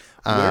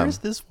 Where is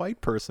this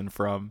white person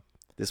from?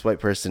 This white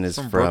person is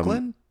from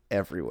Brooklyn?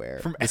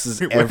 Everywhere. This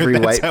is every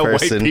That's white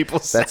person.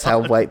 That's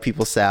how white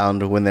people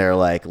sound when they're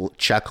like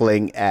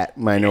chuckling at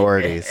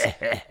minorities.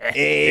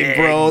 Hey,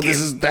 bro,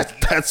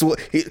 that's what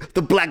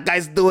the black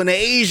guy's doing the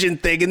Asian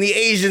thing, and the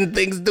Asian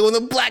thing's doing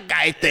the black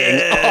guy thing.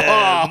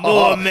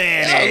 More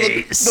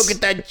mayonnaise. Look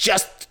at that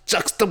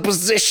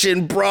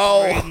juxtaposition,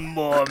 bro.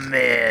 More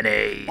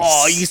mayonnaise.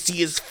 Oh, you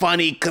see, it's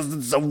funny because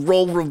it's a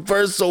role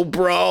reversal,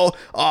 bro.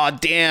 Oh,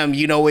 damn,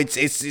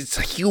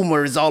 it's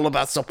humor is all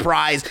about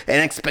surprise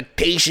and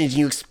expectations.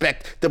 You expect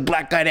the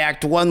black guy to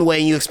act one way,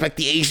 and you expect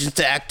the Asians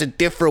to act a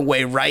different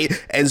way, right?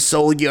 And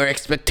so your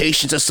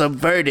expectations are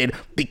subverted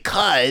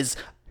because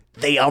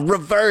they are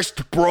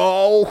reversed,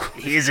 bro.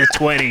 Here's a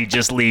 20.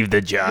 Just leave the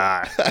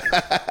jar.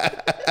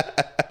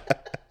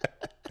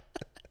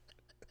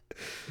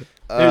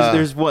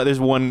 There's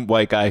one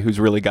white guy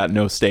who's really got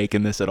no stake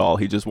in this at all.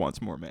 He just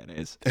wants more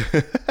mayonnaise.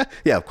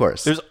 Yeah, of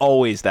course. There's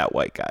always that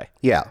white guy.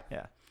 Yeah.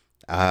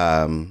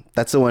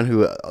 That's the one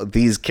who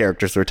these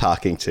characters were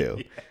talking to.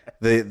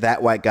 Yeah.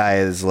 That white guy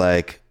is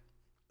like,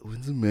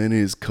 when's the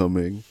mayonnaise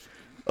coming?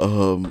 I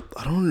don't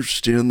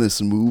understand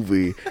this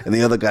movie. And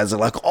the other guys are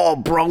like, oh,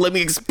 bro, let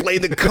me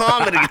explain the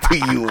comedy to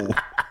you.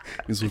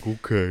 He's like,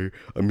 okay.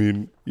 I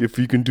mean, if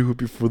you can do it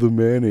before the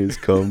mayonnaise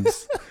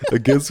comes, I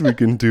guess we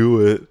can do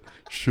it.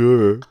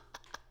 Sure.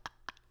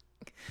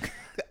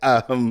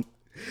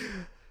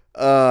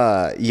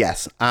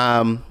 Yes.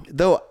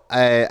 Though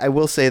I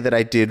will say that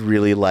I did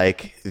really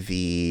like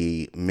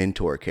the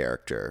mentor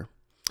character.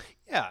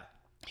 Yeah.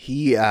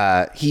 He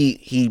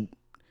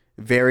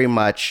very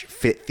much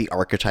fit the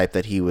archetype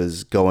that he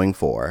was going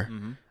for.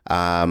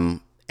 Mm-hmm.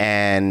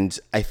 And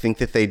I think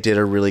that they did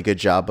a really good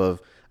job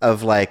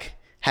of like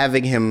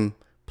having him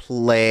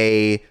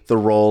play the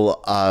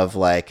role of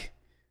like,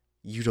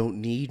 you don't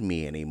need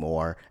me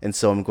anymore, and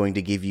so I'm going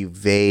to give you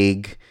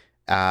vague,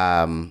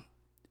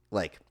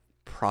 like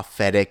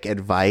prophetic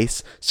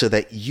advice so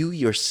that you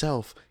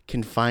yourself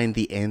can find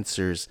the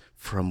answers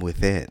from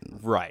within.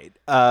 Right.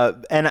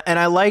 And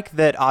I like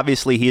that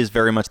obviously he is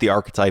very much the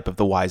archetype of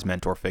the wise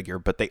mentor figure,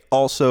 but they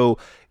also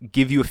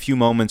give you a few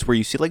moments where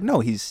you see like, no,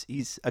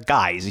 he's a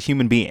guy, he's a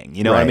human being.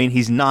 You know what I mean?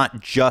 He's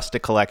not just a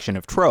collection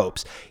of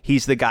tropes.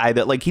 He's the guy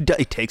that like he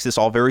takes this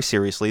all very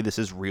seriously. This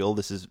is real.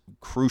 This is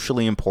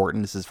crucially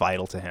important. This is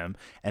vital to him,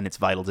 and it's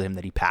vital to him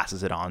that he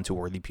passes it on to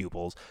worthy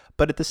pupils.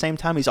 But at the same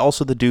time, he's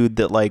also the dude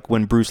that like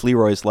when Bruce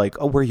Leroy's like,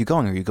 oh, where are you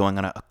going? Are you going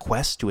on a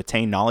quest to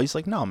attain knowledge? He's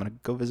like, no, I'm going to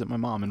go visit my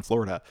mom in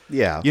Florida.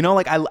 Yeah. You know,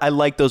 like I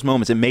like those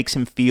moments. It makes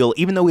him feel,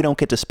 even though we don't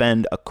get to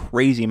spend a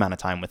crazy amount of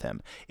time with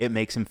him, it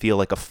makes him feel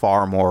like a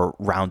far more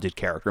rounded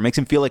character. It makes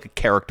him feel like a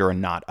character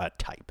and not a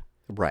type.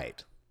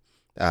 Right.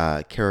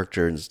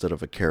 Character instead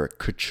of a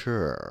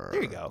caricature.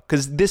 There you go.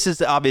 Because this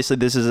is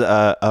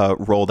a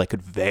role that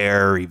could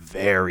very,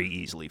 very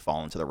easily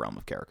fall into the realm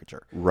of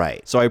caricature.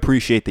 Right. So I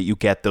appreciate that you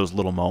get those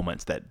little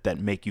moments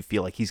that make you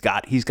feel like he's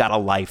got a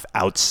life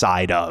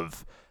outside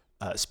of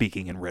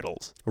speaking in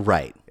riddles.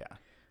 Right. Yeah.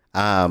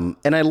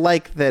 And I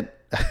like that.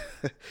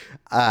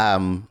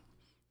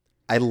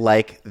 I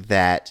like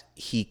that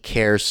he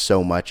cares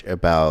so much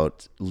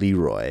about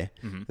Leroy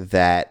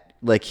that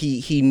like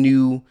he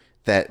knew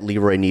that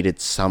Leroy needed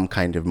some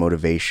kind of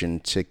motivation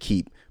to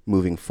keep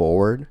moving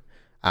forward.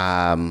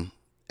 And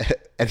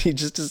he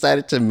just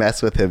decided to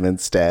mess with him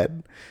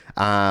instead.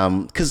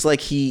 'Cause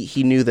like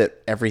he knew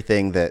that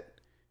everything that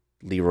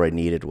Leroy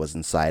needed was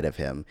inside of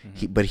him.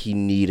 But he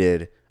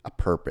needed a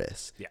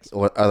purpose. Yes.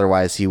 Or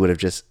otherwise he would have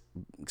just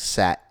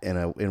sat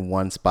in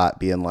one spot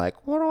being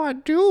like, what do I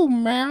do,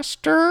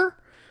 master?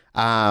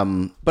 But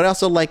I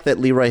also like that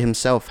Leroy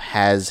himself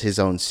has his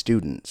own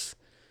students.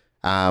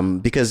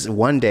 Because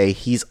one day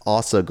he's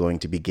also going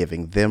to be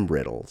giving them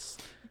riddles.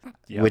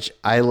 Yep. Which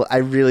I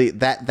really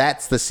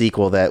that's the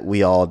sequel that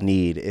we all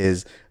need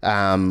is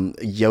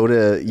Yoda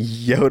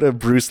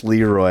Bruce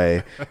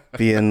Leroy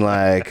being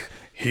like,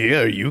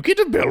 Here, you get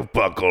a belt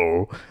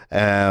buckle.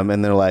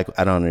 and they're like,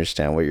 I don't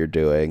understand what you're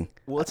doing.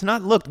 Well, it's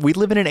not. Look, we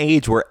live in an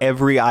age where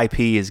every IP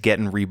is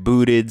getting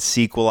rebooted,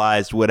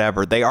 sequelized,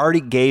 whatever. They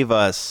already gave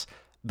us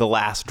The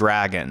Last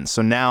Dragon,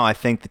 so now I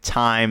think the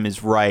time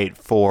is right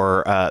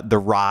for the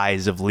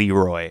rise of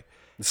Leroy.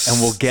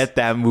 And we'll get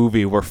that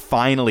movie where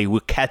finally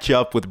we'll catch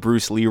up with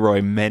Bruce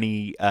Leroy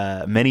many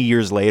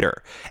years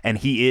later. And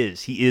he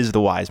is the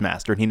wise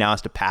master, and he now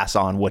has to pass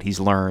on what he's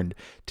learned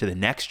to the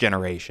next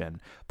generation.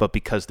 But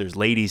because there's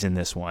ladies in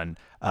this one,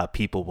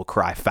 people will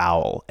cry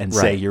foul and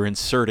say you're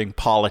inserting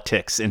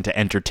politics into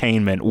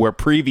entertainment where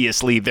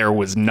previously there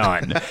was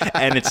none.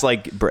 And it's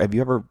like, have you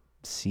ever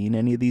seen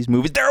any of these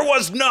movies? There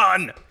was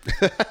none.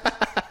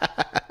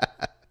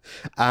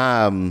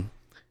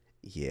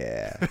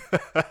 Yeah.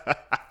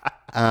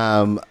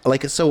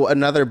 Like, so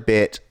another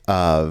bit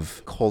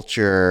of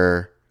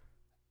culture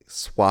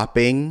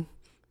swapping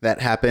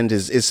that happened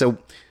is so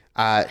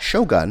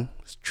Shogun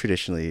is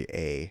traditionally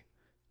a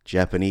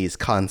Japanese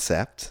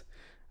concept,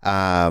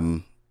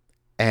 and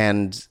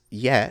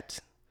yet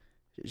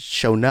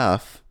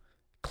Shonuff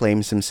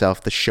claims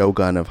himself the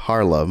Shogun of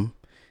Harlem.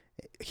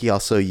 He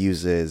also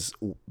uses,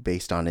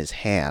 based on his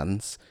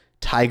hands,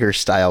 tiger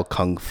style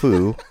kung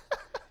fu.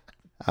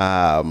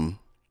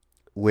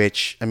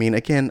 Which, I mean,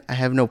 again, I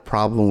have no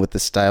problem with the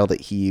style that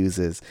he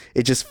uses.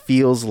 It just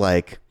feels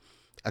like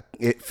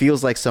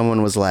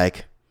someone was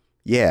like,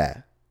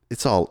 yeah,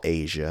 it's all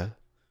Asia.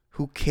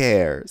 Who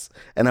cares?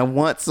 And I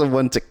want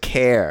someone to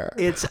care.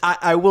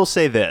 I will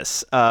say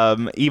this,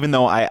 even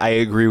though I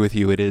agree with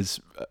you, it is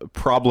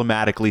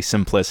problematically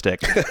simplistic.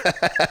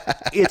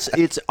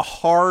 It's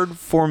hard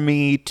for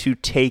me to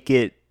take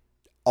it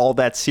all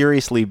that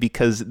seriously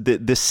because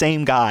the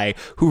same guy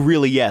who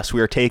really, yes, we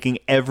are taking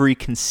every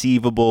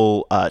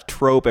conceivable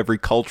trope, every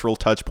cultural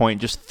touch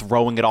point, just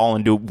throwing it all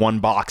into one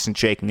box and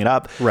shaking it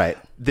up. Right.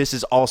 This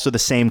is also the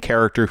same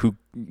character who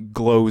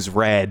glows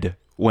red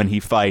when he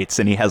fights,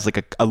 and he has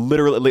like a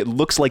literally, it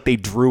looks like they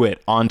drew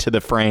it onto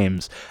the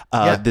frames,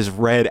 this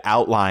red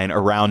outline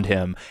around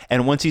him.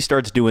 And once he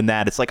starts doing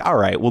that, it's like, all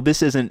right, well,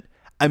 this isn't,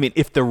 I mean,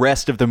 if the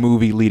rest of the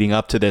movie leading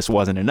up to this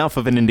wasn't enough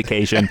of an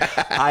indication,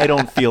 I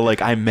don't feel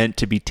like I'm meant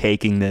to be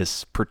taking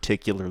this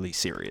particularly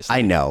seriously.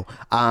 I know.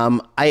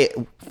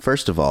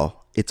 First of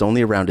all, it's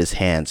only around his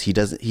hands.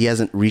 He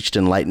hasn't reached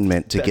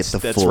enlightenment to get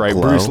the full right.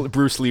 glow.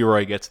 Bruce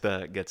Leroy gets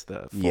the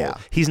full. Yeah.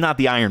 He's not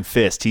the Iron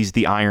Fist. He's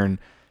the Iron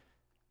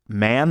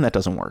Man. That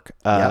doesn't work.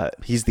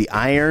 Yep. He's the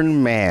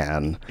Iron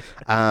Man.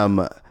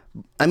 I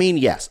mean,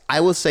 yes, I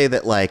will say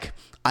that, like,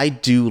 I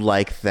do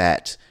like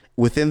that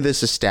within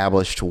this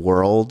established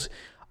world,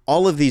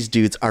 all of these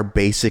dudes are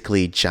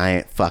basically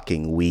giant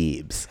fucking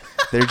weebs.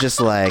 They're just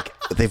like,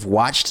 they've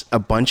watched a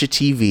bunch of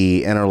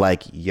TV and are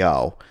like,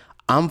 yo,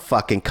 I'm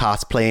fucking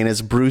cosplaying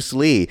as Bruce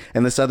Lee.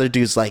 And this other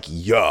dude's like,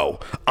 yo,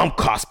 I'm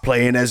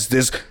cosplaying as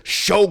this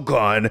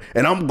Shogun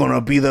and I'm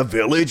gonna be the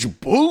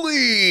village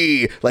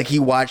bully. Like, he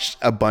watched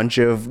a bunch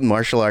of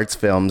martial arts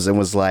films and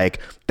was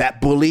like,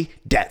 that bully,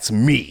 that's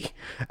me.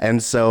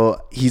 And so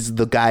he's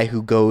the guy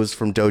who goes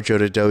from dojo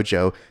to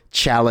dojo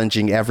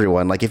challenging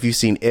everyone. Like, if you've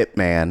seen Ip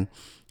Man,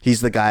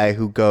 he's the guy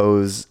who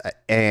goes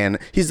in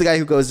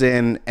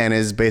and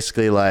is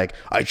basically like,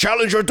 I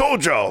challenge your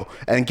dojo,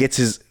 and gets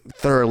his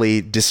thoroughly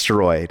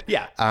destroyed.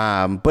 Yeah.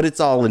 But it's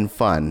all in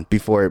fun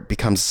before it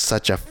becomes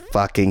such a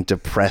fucking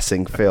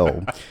depressing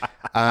film.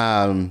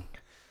 But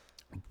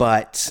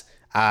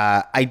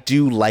I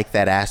do like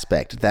that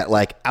aspect that,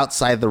 like,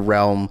 outside the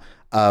realm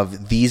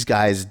of these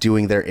guys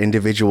doing their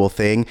individual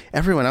thing,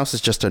 everyone else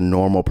is just a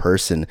normal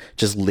person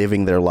just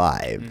living their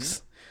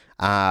lives.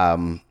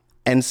 And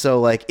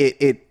so, like,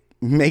 it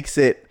makes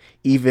it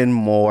even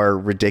more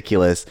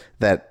ridiculous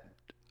that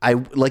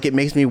it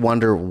makes me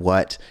wonder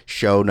what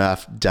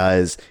Shonuff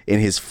does in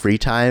his free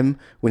time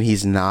when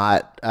he's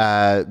not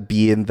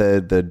being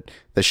the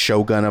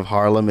Shogun of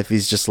Harlem. If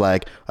he's just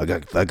like, I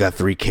got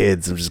 3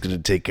 kids, I'm just gonna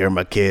take care of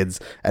my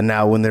kids, and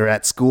now when they're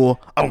at school,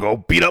 I'm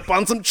gonna beat up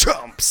on some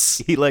chumps.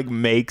 He like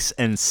makes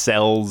and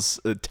sells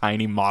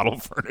tiny model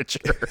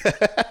furniture.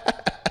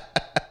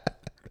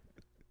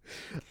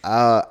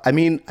 I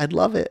mean, I'd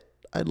love it.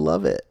 I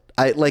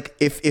like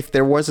if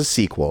there was a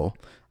sequel,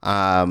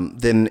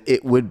 then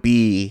it would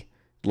be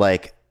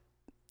like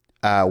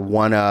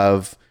one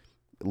of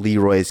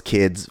Leroy's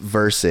kids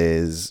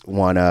versus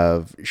one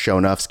of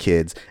Sho'nuff's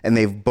kids, and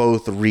they've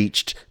both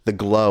reached the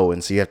glow,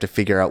 and so you have to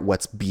figure out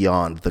what's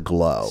beyond the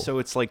glow. So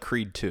it's like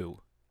Creed 2.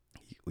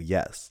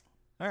 Yes.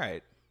 All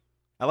right.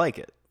 I like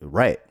it.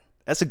 Right.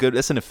 That's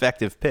an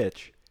effective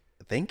pitch.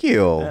 Thank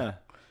you. Yeah.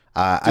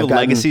 I've gotten-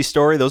 Legacy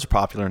Story. Those are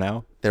popular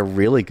now. They're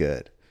really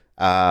good.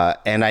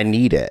 And I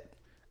need it.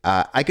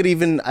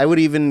 I would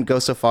even go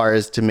so far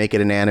as to make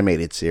it an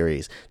animated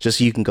series, just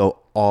so you can go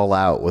all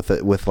out with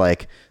it, with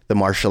like the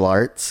martial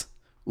arts.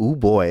 Ooh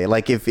boy.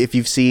 Like if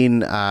you've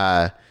seen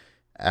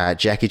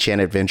Jackie Chan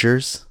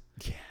Adventures,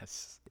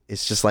 Yes.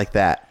 it's just like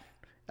that.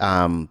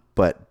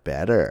 But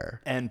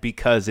better. And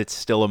because it's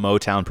still a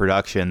Motown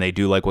production, they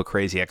do like what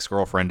Crazy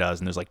Ex-Girlfriend does,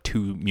 and there's like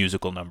 2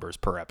 musical numbers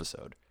per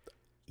episode.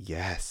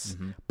 Yes.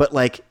 But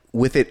like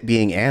with it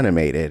being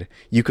animated,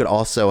 you could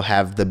also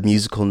have the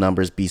musical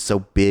numbers be so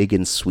big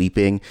and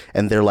sweeping,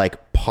 and they're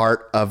like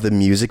part of the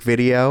music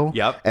video.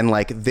 Yep. And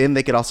like then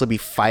they could also be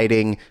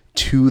fighting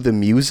to the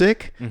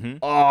music.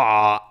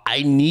 Oh,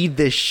 I need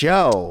this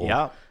show.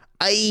 Yeah.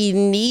 I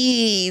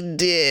need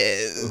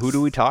this. Who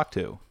do we talk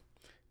to?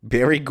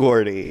 Barry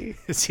Gordy.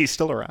 Is he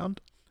still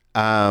around?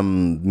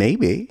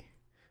 Maybe.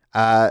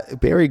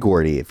 Barry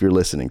Gordy, if you're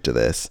listening to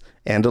this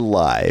and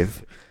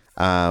alive,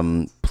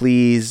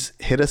 please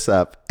hit us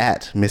up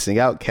at Missing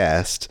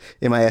Outcast,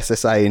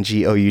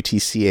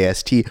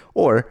 MISSINGOUTCAST,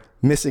 or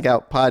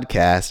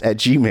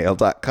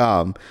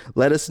missingoutpodcast@gmail.com.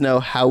 Let us know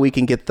how we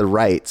can get the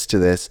rights to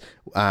this.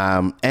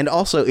 And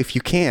also, if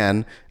you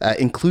can,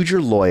 include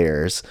your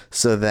lawyers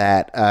so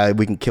that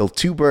we can kill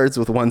 2 birds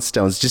with 1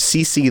 stone. Just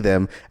CC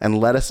them and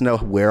let us know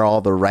where all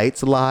the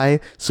rights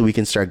lie so we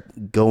can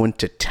start going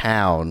to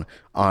town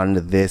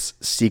on this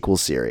sequel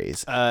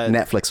series.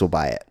 Netflix will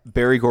buy it.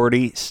 Barry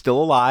Gordy,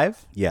 still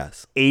alive.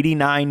 Yes.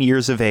 89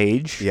 years of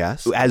age.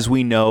 Yes. As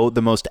we know,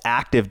 the most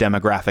active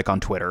demographic on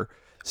Twitter.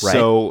 Right.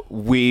 So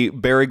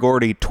Barry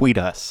Gordy, tweet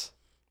us.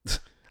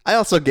 I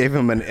also gave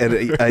him an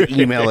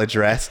email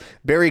address.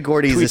 Barry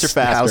Gordy's Tweets are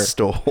faster. house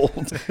stole.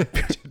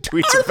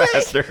 Tweets are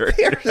faster.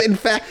 In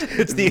fact,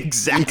 It's the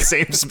exact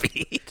same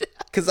speed.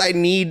 because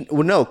we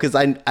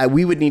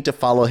would need to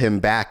follow him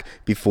back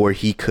before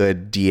he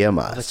could DM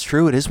us. That's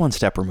true. It is 1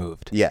 step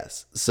removed.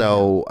 Yes.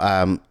 So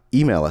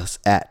email us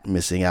at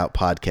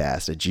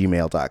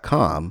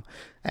missingoutpodcast@gmail.com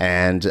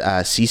and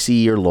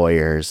CC your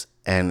lawyers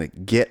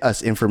and get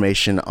us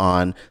information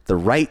on the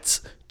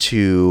rights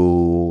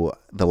to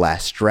The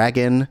Last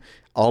Dragon,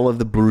 all of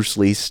the Bruce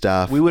Lee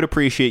stuff. We would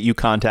appreciate you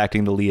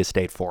contacting the Lee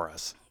estate for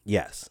us.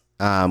 Yes.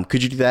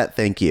 Could you do that?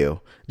 Thank you.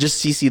 Just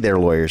CC their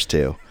lawyers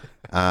too.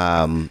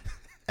 And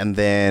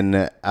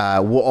then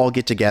we'll all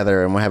get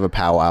together and we'll have a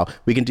powwow.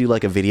 We can do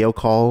like a video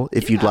call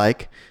if you'd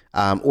like,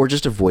 or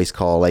just a voice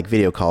call. Like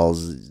video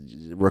calls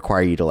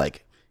require you to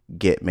like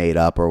get made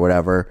up or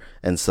whatever.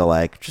 And so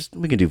like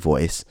we can do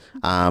voice.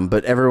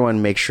 But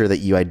everyone make sure that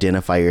you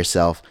identify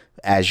yourself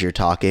as you're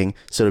talking.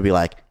 So it'll be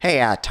like,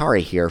 hey,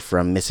 Tari here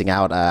from Missing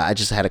Out. I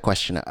just had a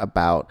question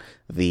about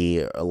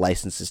the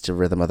licenses to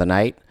Rhythm of the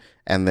Night.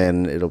 And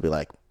then it'll be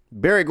like,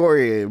 Barry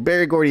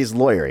Gordy's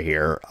lawyer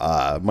here.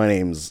 My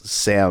name's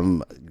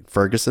Sam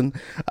Ferguson.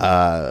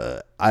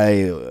 You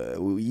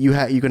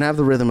can have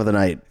the Rhythm of the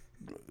Night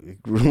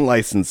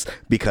license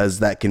because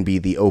that can be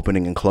the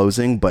opening and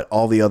closing, but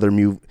all the other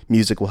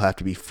music will have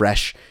to be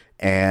fresh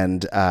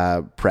and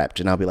prepped.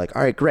 And I'll be like,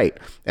 all right, great.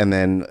 And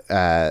then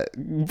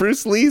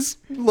Bruce Lee's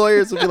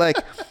lawyers will be like,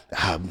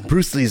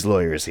 Bruce Lee's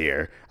lawyers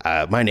here.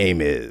 My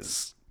name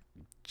is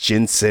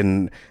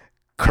Jensen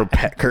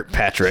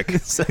Kirkpatrick.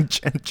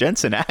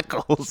 Jensen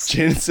Ackles.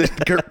 Jensen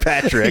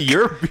Kirkpatrick.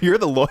 You're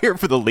the lawyer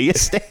for the Lee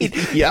estate?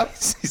 Yep.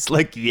 He's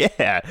like,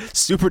 yeah,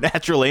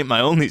 Supernatural ain't my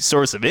only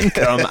source of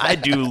income. I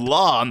do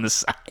law on the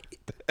side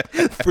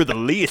for the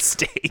Lee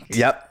estate.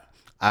 Yep.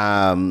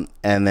 And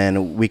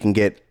then we can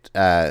get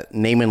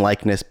name and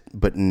likeness,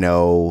 but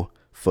no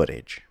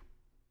footage.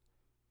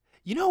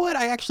 You know what?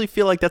 I actually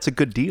feel like that's a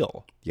good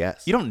deal.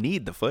 Yes. You don't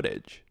need the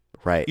footage.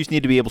 Right. You just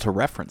need to be able to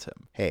reference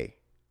him. Hey,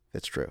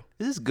 that's true.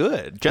 This is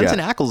good. Jensen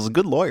Ackles is a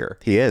good lawyer.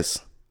 He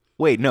is.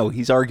 Wait, no,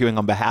 he's arguing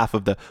on behalf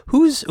of the...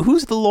 Who's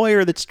the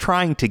lawyer that's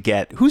trying to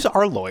get... Who's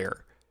our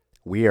lawyer?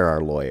 We are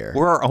our lawyer.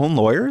 We're our own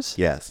lawyers?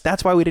 Yes.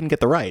 That's why we didn't get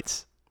the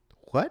rights.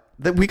 What?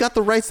 We got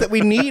the rights that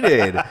we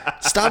needed.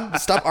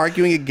 Stop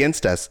arguing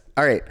against us.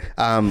 All right.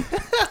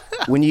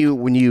 When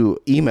you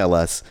email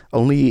us,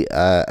 only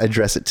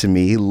address it to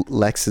me.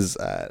 Lex is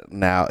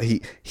now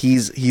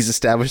he's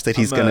established that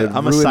he's going to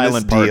ruin a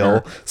silent this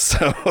deal. partner.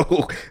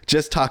 So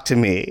just talk to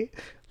me,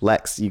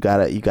 Lex. We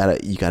gotta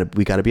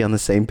be on the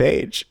same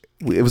page.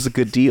 It was a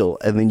good deal,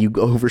 and then you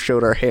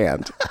overshowed our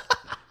hand.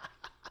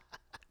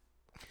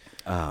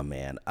 Oh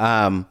man.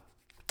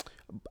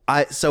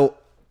 So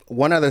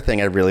one other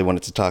thing I really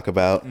wanted to talk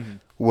about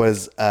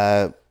was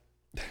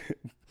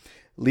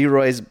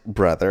Leroy's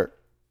brother.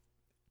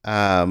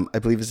 I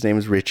believe his name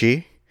is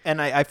Richie.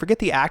 And I forget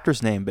the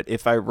actor's name, but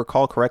if I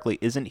recall correctly,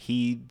 isn't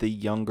he the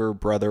younger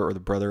brother or the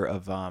brother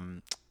of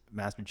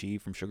Master G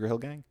from Sugar Hill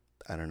Gang?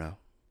 I don't know.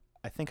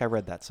 I think I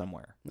read that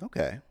somewhere.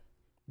 Okay.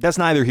 That's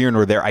neither here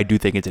nor there. I do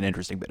think it's an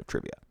interesting bit of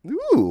trivia.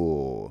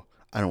 Ooh.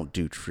 I don't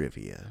do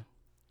trivia.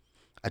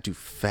 I do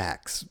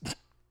facts.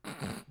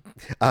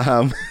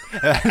 And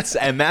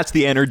that's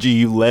the energy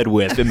you led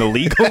with in the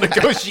legal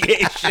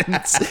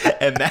negotiations.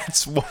 And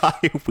that's why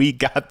we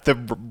got the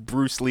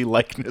Bruce Lee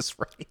likeness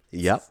right.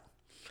 Yep.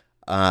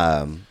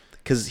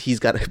 Because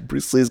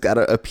Bruce Lee's got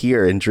to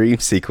appear in dream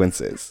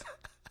sequences.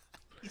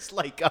 He's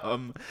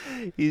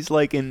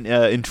like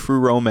in True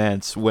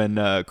Romance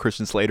when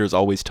Christian Slater's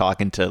always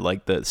talking to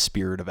like the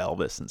spirit of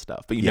Elvis and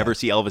stuff, but you never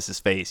see Elvis's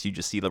face. You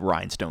just see the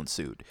rhinestone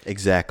suit.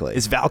 Exactly.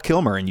 It's Val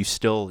Kilmer, and you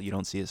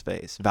don't see his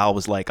face. Val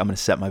was like, "I'm going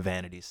to set my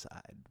vanity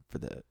aside for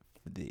the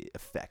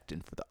effect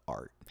and for the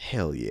art."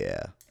 Hell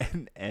yeah.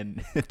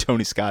 And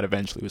Tony Scott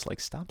eventually was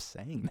like, "Stop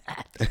saying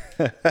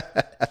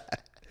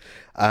that."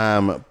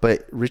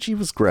 But Richie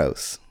was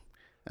gross.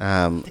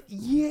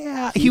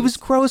 Yeah, he was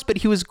gross, but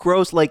he was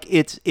gross. Like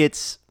it's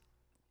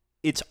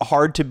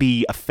hard to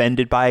be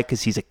offended by it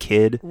because he's a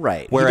kid,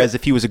 right? Whereas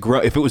if it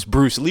was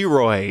Bruce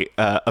Leroy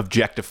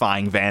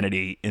objectifying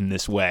vanity in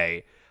this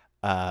way,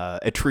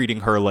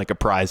 treating her like a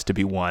prize to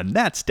be won,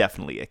 that's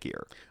definitely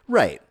ickier,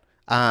 right?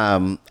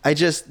 But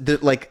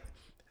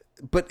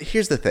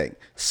here's the thing: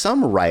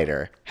 some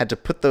writer had to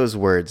put those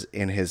words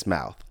in his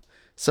mouth.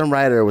 Some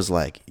writer was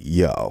like,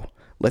 "Yo,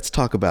 let's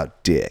talk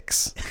about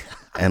dicks."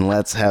 And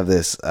let's have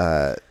this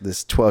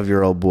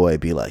 12-year-old boy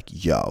be like,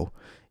 yo,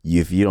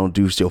 if you don't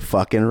do so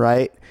fucking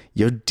right,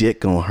 your dick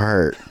gonna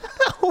hurt.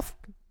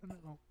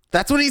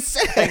 That's what he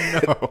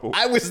said.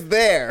 I was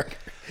there.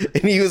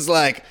 And he was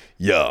like,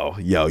 yo,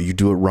 you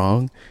do it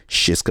wrong,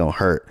 shit's gonna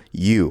hurt.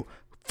 You,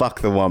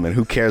 fuck the woman.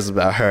 Who cares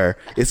about her?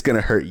 It's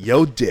gonna hurt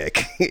your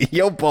dick.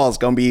 Your ball's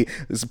gonna be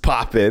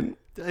popping.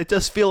 It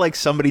does feel like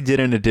somebody did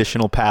an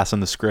additional pass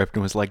on the script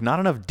and was like, not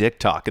enough dick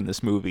talk in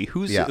this movie.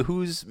 Whose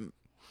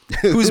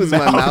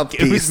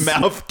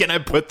mouth can I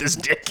put this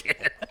dick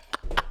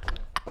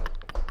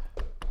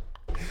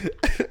in?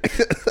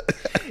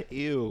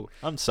 Ew.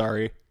 I'm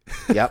sorry.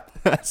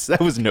 Yep. That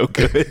was no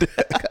good.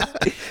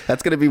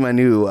 That's going to be my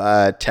new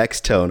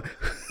text tone.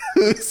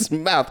 Whose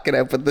mouth can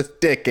I put this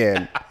dick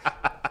in?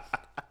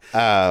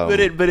 But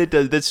it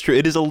does. That's true.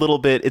 It's a little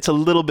bit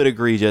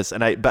egregious.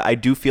 But I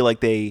do feel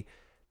like they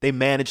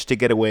managed to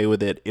get away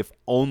with it, if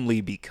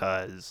only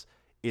because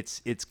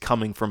it's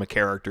coming from a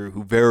character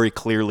who very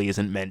clearly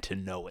isn't meant to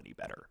know any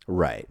better.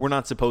 Right. We're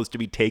not supposed to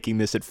be taking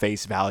this at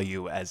face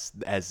value as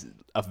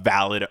a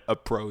valid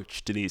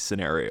approach to these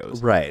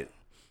scenarios. Right.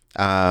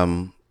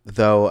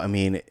 Though, I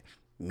mean,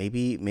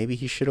 maybe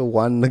he should have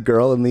won the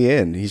girl in the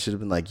end. He should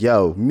have been like,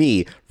 yo,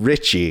 me,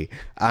 Richie,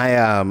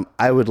 I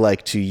would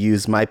like to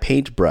use my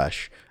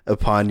paintbrush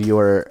upon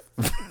your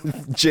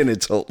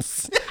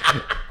genitals.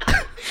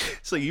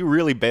 So you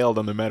really bailed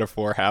on the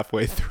metaphor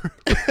halfway through,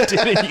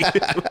 didn't you?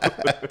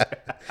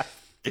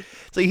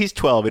 So he's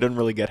 12. He doesn't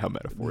really get how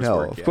metaphors work.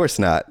 No, of course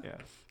not. Yeah.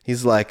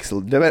 He's like,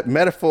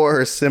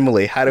 metaphor or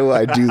simile. How do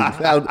I do?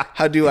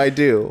 how do I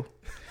do?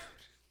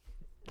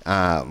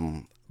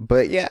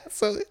 But yeah,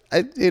 so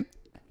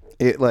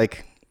it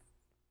like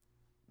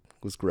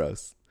was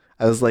gross.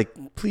 I was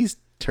like, please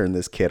turn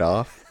this kid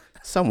off.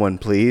 Someone,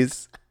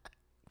 please.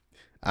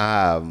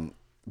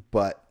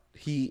 But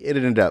it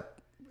ended up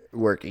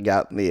working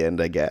out in the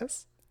end, I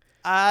guess.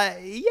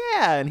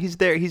 Yeah, and he's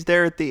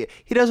there at the,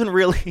 he doesn't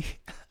really,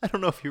 I don't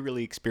know if he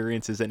really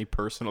experiences any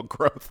personal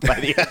growth by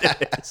the end of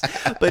this,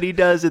 but he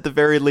does at the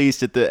very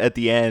least at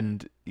the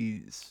end,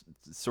 he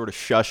sort of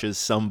shushes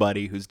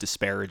somebody who's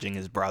disparaging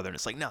his brother, and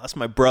it's like, no, that's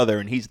my brother,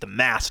 and he's the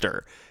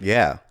master.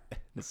 Yeah.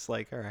 It's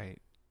like, all right,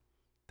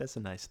 that's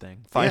a nice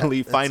thing.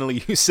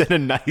 Finally, you said a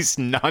nice,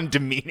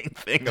 non-demeaning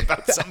thing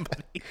about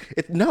somebody.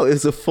 It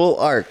was a full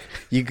arc.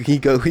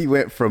 He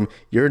went from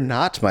 "you're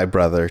not my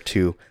brother"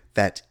 to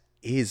 "that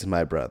is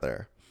my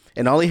brother,"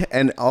 and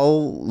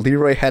all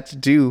Leroy had to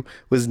do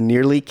was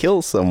nearly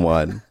kill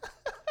someone.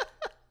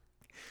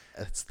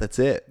 That's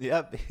it.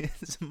 Yep,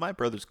 my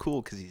brother's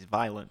cool because he's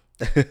violent.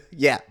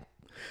 Yeah.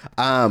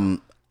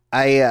 I'm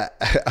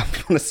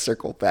gonna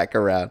circle back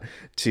around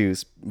to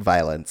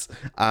violence.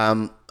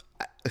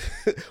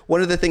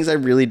 One of the things I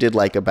really did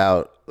like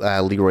about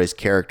Leroy's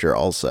character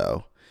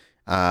also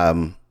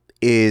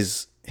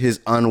is his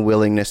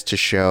unwillingness to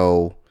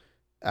show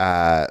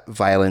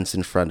violence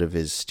in front of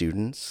his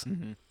students.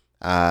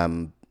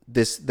 Mm-hmm.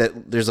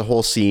 There's a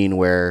whole scene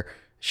where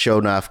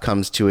Sho'nuff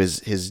comes to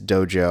his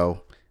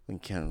dojo.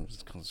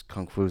 It's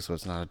Kung Fu, so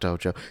it's not a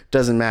dojo.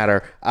 Doesn't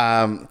matter.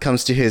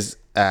 Comes to his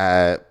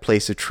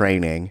place of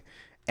training,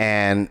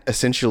 and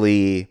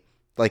essentially,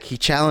 like, he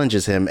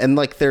challenges him, and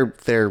like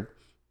the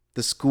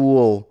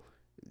school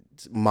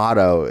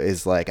motto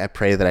is like, I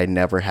pray that I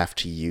never have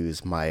to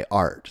use my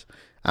art,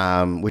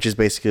 which is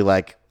basically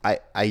like,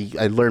 I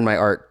learn my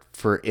art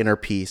for inner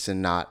peace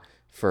and not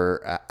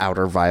for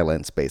outer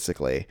violence,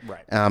 basically.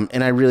 Right.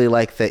 And I really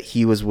like that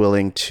he was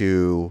willing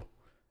to,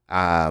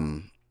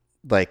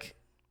 like,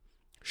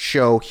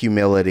 show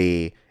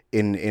humility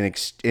in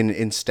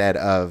instead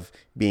of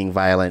being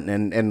violent,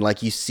 and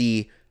like you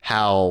see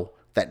how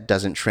that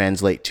doesn't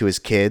translate to his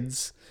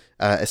kids,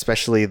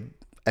 especially,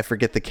 I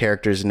forget the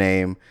character's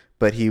name,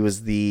 but he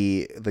was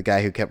the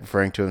guy who kept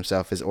referring to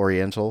himself as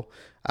Oriental.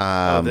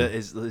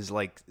 His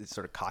like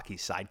sort of cocky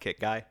sidekick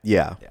guy.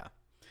 Yeah.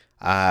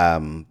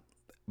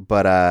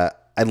 But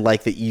I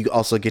like that you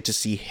also get to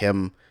see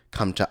him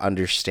come to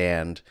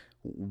understand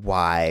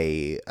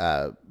why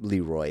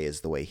Leroy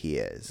is the way he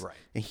is. Right.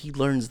 And he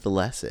learns the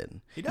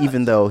lesson, He does.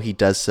 even though he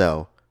does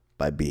so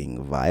by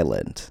being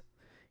violent.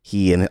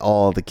 He and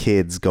all the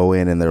kids go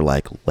in and they're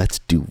like, let's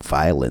do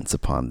violence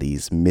upon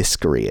these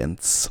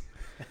miscreants.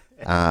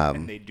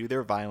 And they do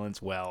their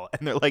violence well.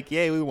 And they're like,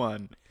 yay, we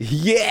won.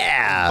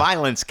 Yeah.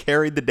 Violence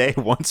carried the day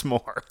once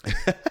more.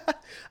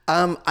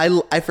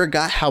 I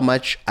forgot how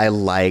much I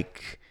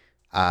like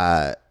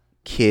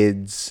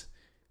kids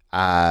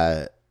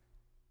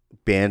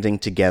banding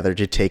together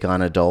to take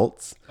on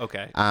adults.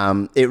 Okay.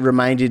 It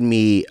reminded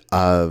me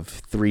of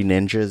Three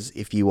Ninjas.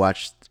 If you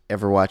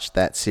ever watched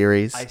that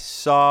series,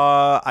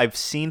 I've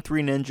seen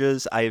Three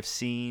Ninjas. I have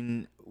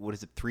seen,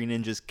 Three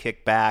Ninjas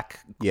Kick Back?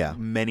 Yeah.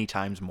 Many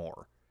times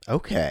more.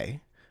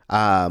 Okay.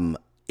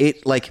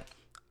 It like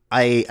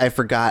I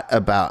forgot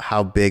about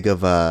how big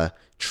of a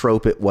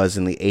trope it was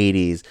in the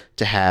 80s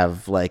to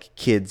have like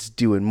kids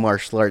doing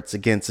martial arts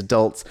against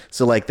adults.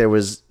 So like there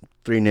was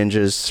Three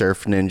Ninjas,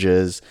 Surf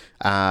Ninjas.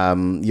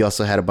 You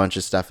also had a bunch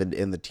of stuff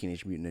in the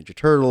Teenage Mutant Ninja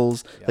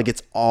Turtles. Yeah. Like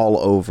it's all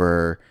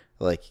over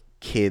like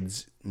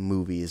kids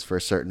movies for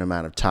a certain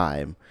amount of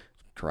time.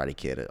 Karate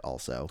Kid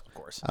also. Of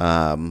course.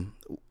 And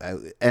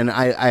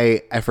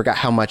I forgot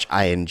how much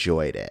I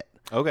enjoyed it.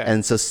 Okay.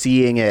 And so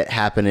seeing it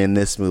happen in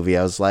this movie,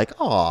 I was like,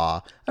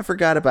 "Aw, I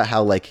forgot about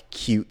how like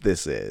cute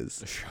this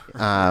is."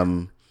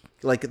 Sure.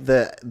 Like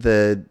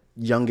the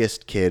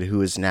youngest kid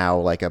who is now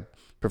like a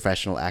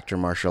professional actor,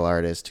 martial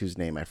artist, whose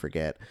name I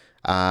forget.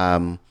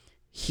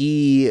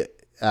 He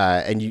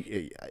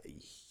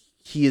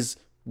is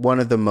one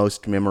of the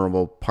most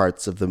memorable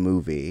parts of the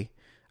movie,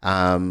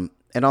 and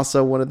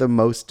also one of the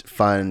most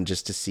fun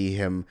just to see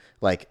him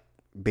like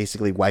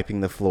basically wiping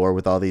the floor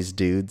with all these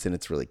dudes, and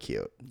it's really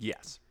cute.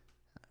 Yes.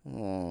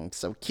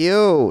 So cute.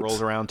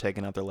 Rolls around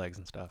taking out their legs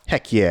and stuff.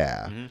 Heck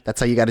yeah. Mm-hmm. That's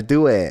how you got to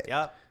do it.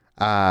 Yep.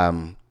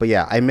 But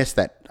yeah, I miss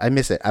that. I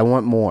miss it. I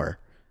want more.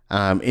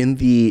 In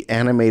the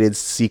animated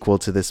sequel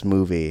to this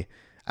movie,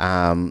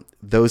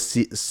 those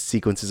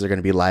sequences are going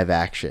to be live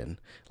action.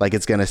 Like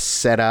it's going to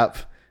set up.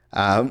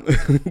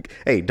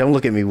 Hey, don't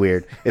look at me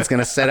weird. It's going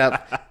to set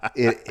up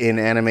in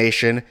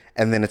animation,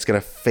 and then it's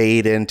going to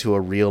fade into a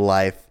real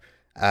life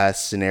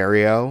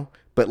scenario.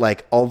 But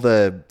like all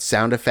the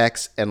sound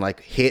effects and like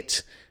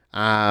hits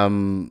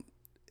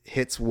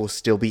will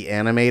still be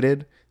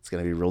animated. It's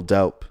going to be real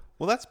dope.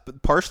 Well, that's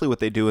partially what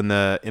they do in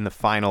the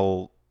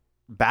final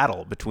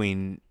battle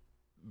between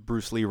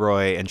Bruce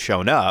Leroy and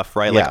Sho'nuff,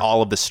 right? Like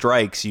all of the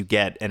strikes, you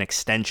get an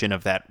extension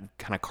of that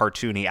kind of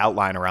cartoony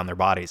outline around their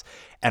bodies.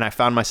 And I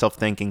found myself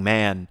thinking,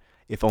 man,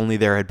 if only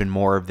there had been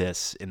more of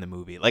this in the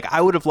movie. Like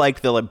I would have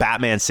liked the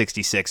Batman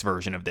 66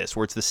 version of this,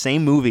 where it's the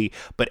same movie,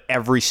 but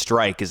every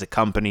strike is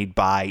accompanied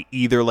by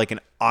either like an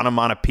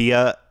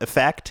onomatopoeia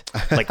effect,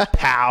 like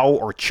pow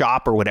or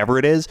chop or whatever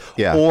it is,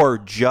 or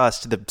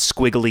just the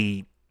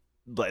squiggly,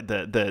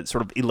 the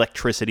sort of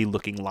electricity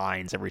looking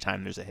lines every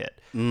time there's a hit.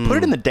 Put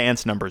it in the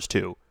dance numbers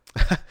too.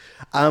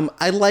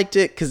 I liked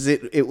it because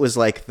it was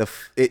like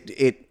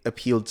it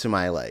appealed to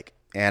my like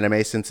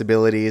anime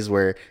sensibilities,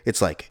 where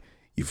it's like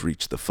you've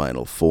reached the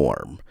final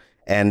form,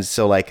 and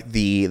so like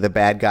the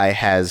bad guy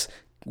has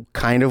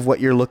kind of what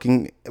you're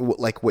looking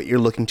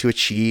to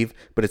achieve,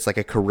 but it's like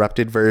a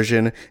corrupted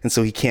version, and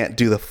so he can't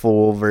do the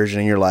full version,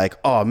 and you're like,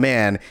 oh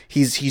man,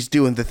 he's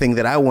doing the thing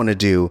that I want to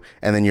do,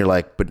 and then you're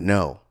like, but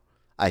no,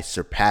 I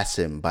surpass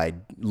him by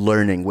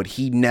learning what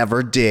he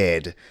never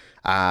did.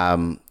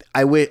 I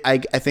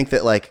think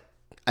that like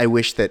I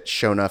wish that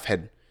Sho'nuff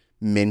had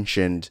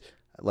mentioned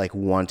like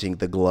wanting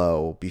the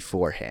glow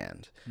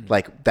beforehand.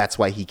 Like that's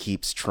why he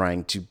keeps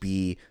trying to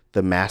be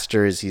the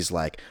master. Is he's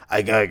like,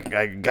 I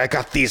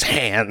got these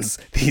hands,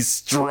 these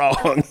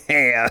strong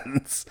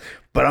hands,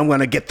 but I'm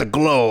gonna get the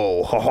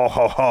glow. Ho ho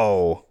ho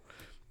ho.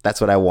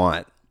 That's what I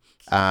want.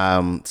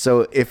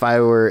 So if we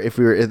were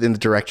in the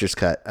director's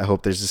cut, I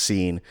hope there's a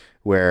scene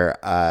where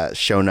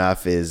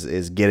Sho'nuff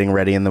is getting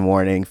ready in the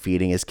morning,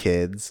 feeding his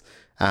kids,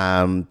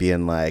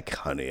 being like,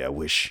 honey, I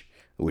wish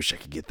I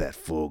could get that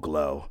full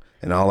glow,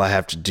 and all I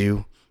have to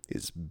do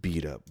is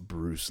beat up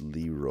Bruce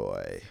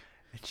Leroy.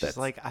 And she's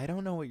like, I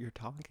don't know what you're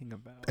talking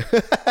about.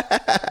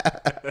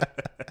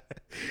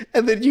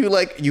 And then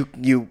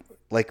you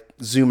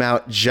zoom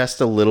out just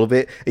a little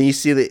bit, and you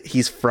see that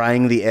he's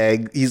frying the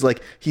egg.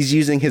 He's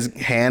using his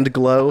hand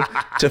glow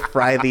to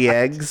fry the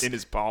eggs in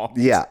his palm.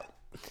 Yeah.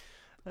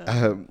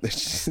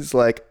 She's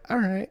like, all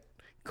right,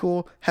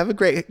 cool. Have a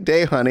great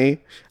day, honey.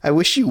 I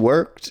wish you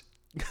worked.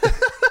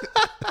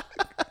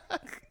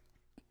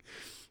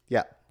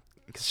 Yeah.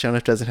 Because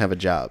Sho'nuff doesn't have a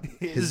job.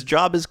 His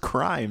job is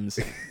crimes.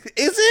 Is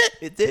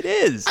it? It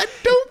is. I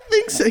don't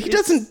think so. He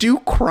doesn't do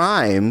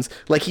crimes.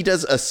 Like he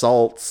does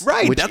assaults.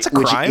 Right, that's a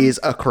crime. Which is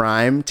a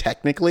crime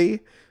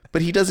technically.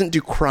 But he doesn't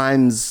do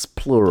crimes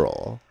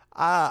plural.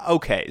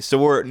 Okay, so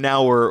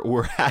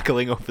we're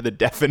haggling over the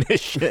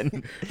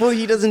definition. Well,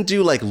 he doesn't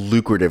do like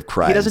lucrative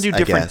crimes. He doesn't do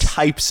different I guess.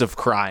 types of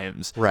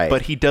crimes, Right.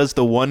 But he does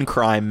the one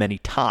crime many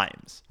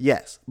times.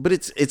 Yes, but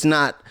it's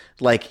not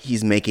like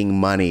he's making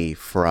money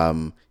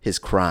from his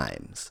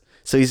crimes.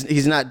 So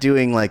he's not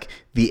doing like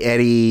the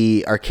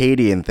Eddie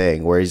Arcadian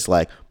thing where he's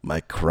like, my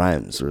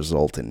crimes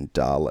result in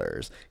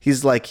dollars.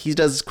 He's like, he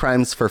does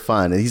crimes for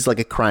fun, and he's like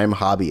a crime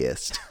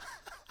hobbyist.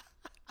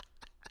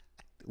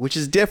 Which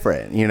is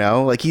different, you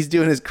know? Like, he's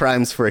doing his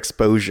crimes for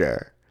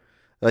exposure.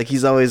 Like,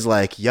 he's always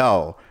like,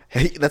 yo,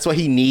 that's why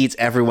he needs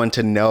everyone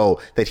to know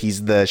that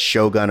he's the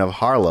Shogun of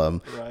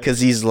Harlem. Because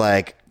he's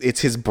like, it's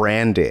his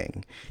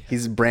branding.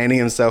 He's branding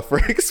himself for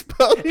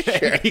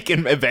exposure. He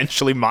can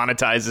eventually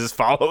monetize his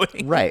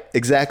following. Right,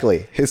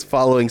 exactly. His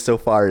following so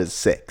far is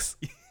 6.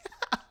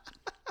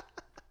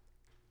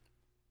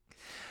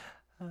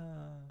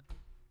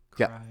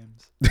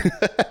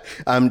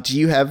 Crimes. Do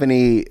you have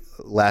any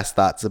last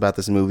thoughts about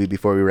this movie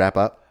before we wrap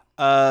up?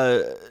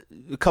 A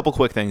couple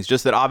quick things.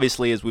 Just that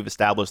obviously, as we've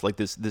established, like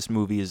this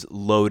movie is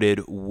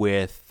loaded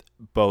with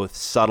both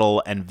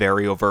subtle and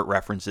very overt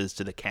references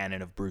to the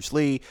canon of Bruce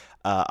Lee.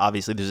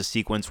 Obviously, there's a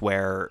sequence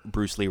where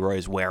Bruce Leroy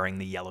is wearing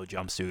the yellow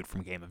jumpsuit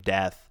from Game of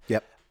Death.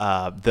 Yep.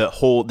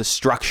 The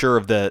structure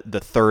of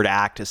the third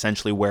act,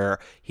 essentially, where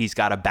he's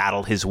got to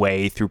battle his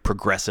way through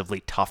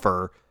progressively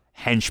tougher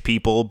hench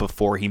people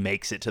before he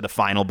makes it to the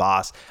final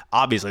boss.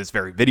 Obviously, it's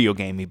very video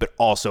gamey, but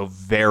also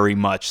very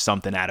much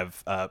something out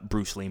of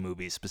Bruce Lee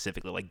movies,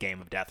 specifically like Game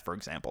of Death, for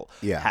example.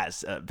 Yeah.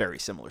 Has a very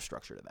similar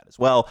structure to that as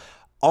well.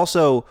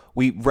 Also,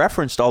 we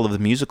referenced all of the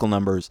musical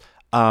numbers.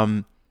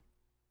 They're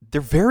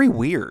very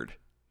weird.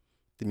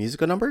 The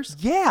musical numbers?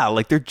 Yeah,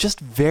 like they're just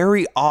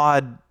very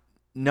odd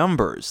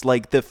numbers.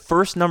 Like the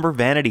first number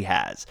Vanity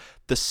has,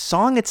 the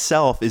song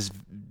itself is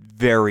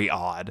very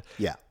odd.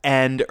 Yeah.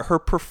 And her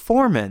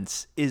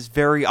performance is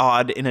very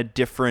odd in a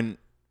different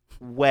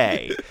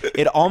way.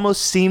 It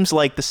almost seems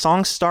like the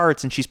song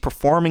starts and she's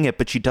performing it,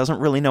 but she doesn't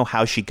really know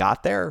how she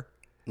got there.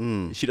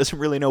 She doesn't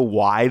really know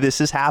why this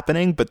is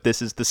happening, but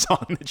this is the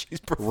song that she's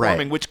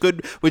performing,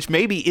 Right. which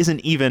maybe isn't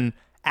even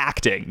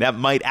acting. That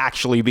might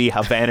actually be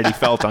how Vanity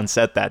felt on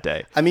set that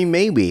day. I mean,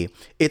 maybe.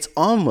 It's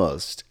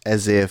almost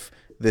as if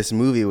this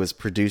movie was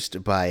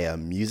produced by a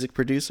music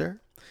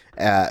producer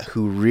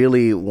who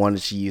really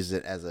wanted to use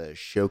it as a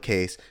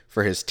showcase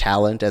for his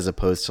talent as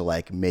opposed to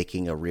like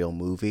making a real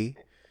movie.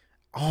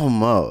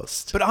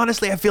 Almost. But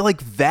honestly, I feel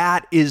like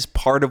that is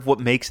part of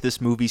what makes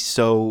this movie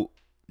so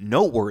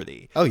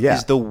noteworthy. Oh, yeah.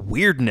 Is the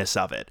weirdness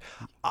of it.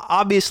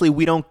 Obviously,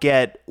 we don't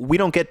get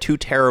too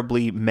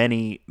terribly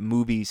many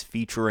movies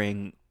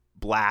featuring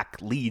black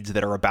leads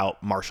that are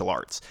about martial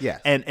arts.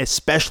 Yes. And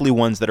especially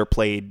ones that are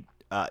played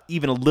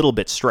even a little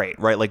bit straight,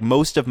 right? Like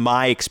most of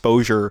my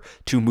exposure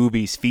to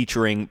movies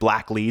featuring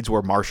black leads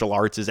where martial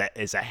arts is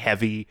a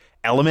heavy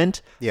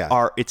element,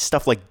 it's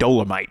stuff like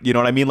Dolomite. You know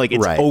what I mean? Like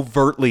it's Right.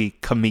 overtly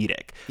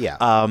comedic.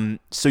 Yeah.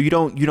 So you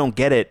don't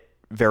get it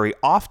very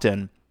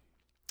often.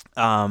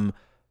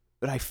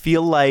 But I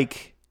feel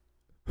like,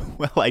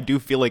 well, I do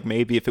feel like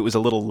maybe if it was a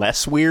little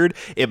less weird,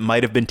 it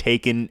might have been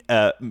taken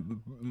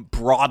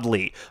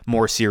broadly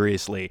more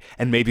seriously,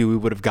 and maybe we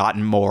would have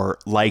gotten more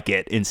like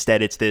it.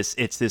 Instead,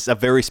 it's a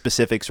very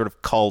specific sort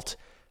of cult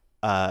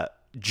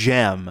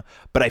gem.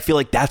 But I feel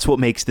like that's what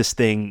makes this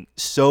thing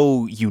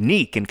so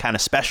unique and kind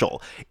of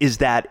special, is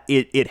that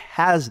it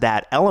has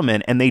that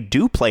element, and they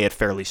do play it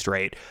fairly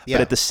straight. Yeah.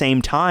 But at the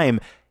same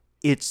time,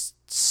 it's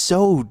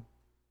so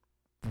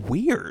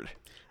weird.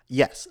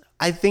 Yes.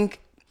 I think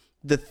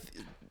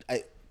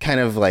I kind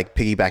of like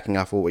piggybacking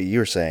off of what you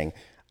were saying,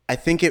 I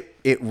think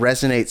it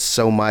resonates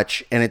so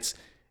much, and it's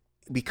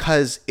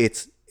because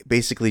it's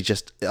basically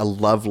just a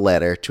love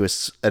letter to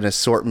an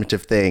assortment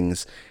of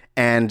things.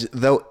 And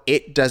though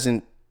it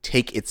doesn't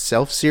take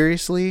itself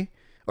seriously,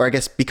 or I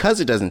guess because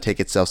it doesn't take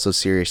itself so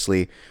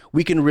seriously,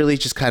 we can really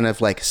just kind of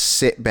like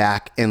sit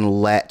back and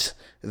let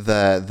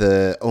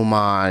the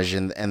homage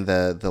and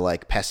the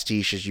like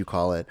pastiche, as you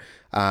call it,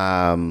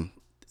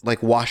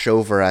 like wash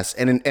over us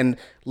and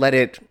let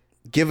it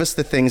give us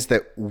the things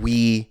that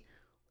we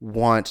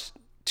want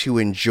to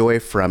enjoy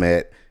from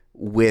it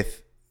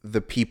with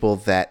the people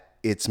that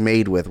it's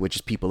made with, which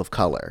is people of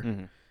color.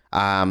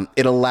 Mm-hmm.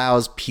 It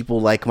allows people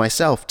like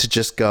myself to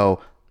just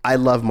go, I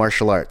love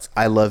martial arts.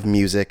 I love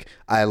music.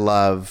 I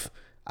love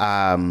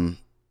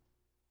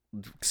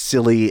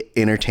silly,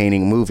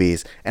 entertaining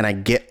movies. And I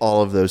get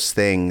all of those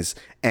things.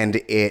 And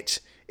it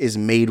is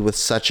made with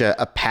such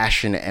a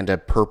passion and a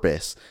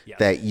purpose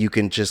that you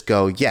can just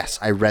go, yes,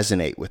 I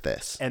resonate with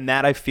this. And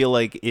that I feel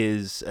like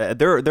is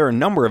there are a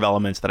number of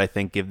elements that I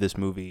think give this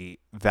movie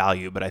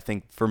value, but I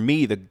think for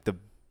me the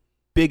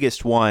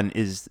biggest one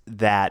is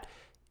that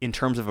in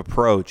terms of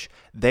approach,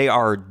 they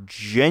are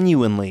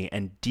genuinely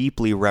and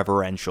deeply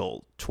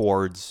reverential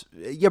towards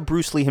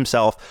Bruce Lee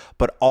himself,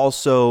 but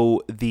also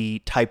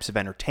the types of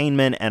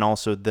entertainment and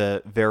also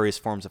the various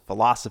forms of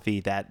philosophy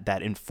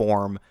that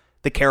inform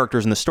the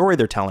characters and the story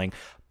they're telling.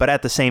 But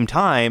at the same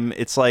time,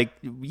 it's like,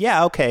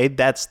 yeah, okay,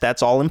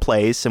 that's all in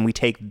place, and we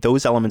take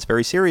those elements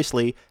very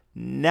seriously.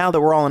 Now that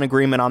we're all in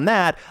agreement on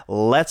that,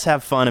 let's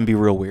have fun and be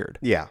real weird.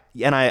 Yeah.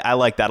 And I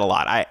like that a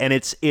lot. And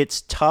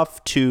it's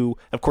tough to,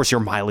 of course, your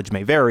mileage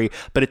may vary,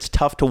 but it's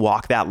tough to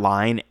walk that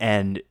line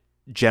and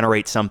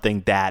generate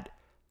something that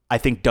I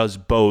think does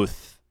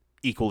both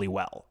equally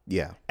well.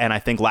 Yeah. And I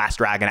think Last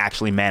Dragon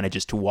actually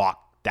manages to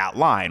walk that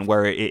line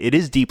where it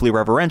is deeply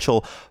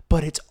reverential,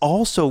 but it's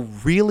also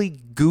really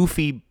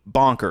goofy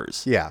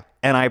bonkers. Yeah.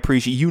 And I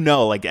appreciate,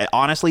 like,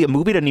 honestly, a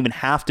movie doesn't even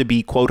have to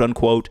be quote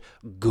unquote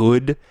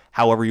good,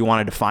 however you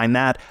want to define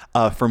that,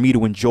 for me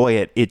to enjoy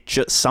it. It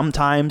just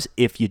sometimes,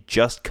 if you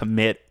just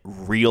commit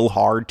real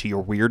hard to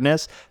your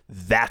weirdness,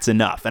 that's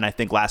enough. And I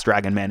think Last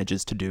Dragon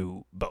manages to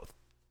do both.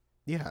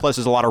 Yeah. Plus,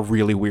 there's a lot of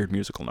really weird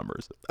musical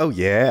numbers. Oh,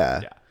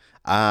 yeah.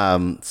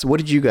 So what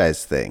did you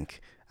guys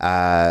think?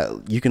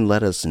 You can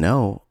let us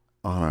know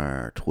on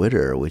our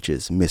Twitter, which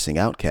is Missing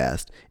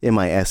Outcast,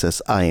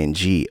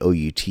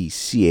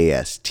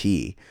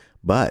 MissingOutcast.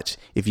 But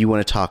if you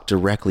want to talk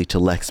directly to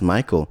Lex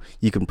Michael,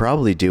 you can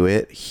probably do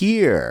it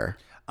here.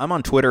 I'm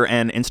on Twitter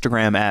and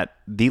Instagram at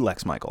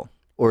 @TheLexMichael.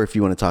 Or if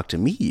you want to talk to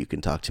me, you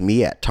can talk to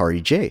me at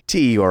TariJ,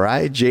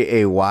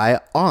 TURIJAY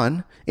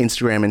on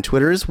Instagram and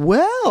Twitter as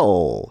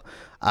well.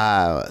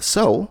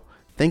 So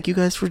thank you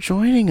guys for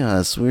joining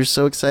us. We're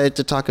so excited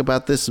to talk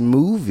about this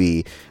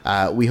movie.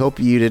 We hope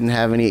you didn't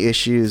have any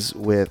issues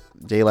with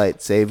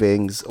daylight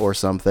savings or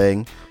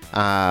something.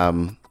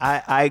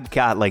 I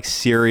got like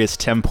serious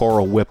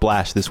temporal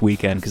whiplash this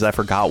weekend because I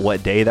forgot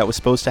what day that was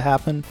supposed to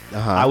happen.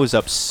 I was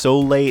up so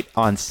late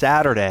on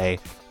Saturday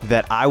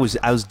that I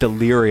was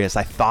delirious.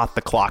 I thought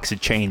the clocks had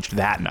changed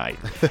that night.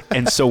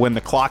 And so when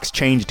the clocks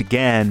changed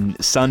again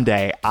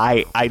Sunday,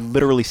 I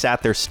literally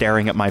sat there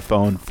staring at my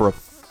phone for a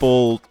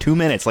full 2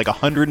 minutes, like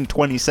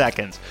 120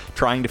 seconds,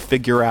 trying to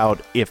figure out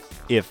if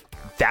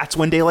that's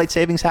when daylight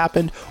savings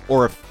happened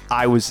or if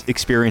I was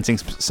experiencing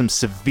some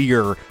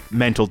severe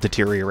mental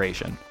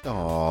deterioration.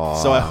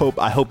 Aww. So I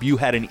hope you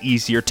had an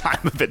easier time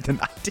of it than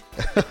I did.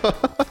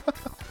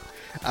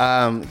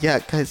 Yeah,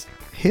 guys,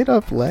 hit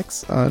up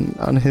Lex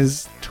on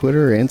his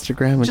Twitter or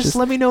Instagram and just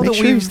let me know make that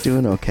sure he's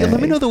doing okay.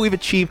 Let me know that we've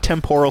achieved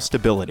temporal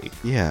stability.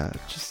 Yeah,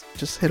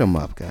 just hit him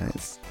up,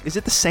 guys. Is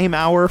it the same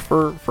hour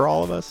for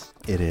all of us?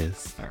 It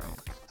is. All right.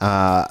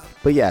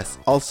 But yes,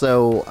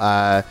 also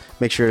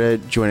make sure to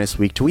join us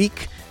week to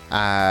week,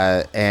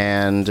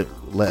 and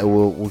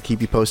we'll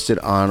keep you posted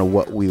on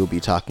what we will be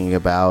talking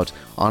about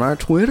on our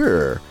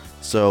Twitter.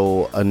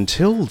 So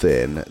until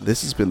then,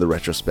 this has been the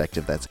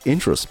retrospective that's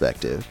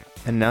introspective.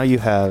 And now you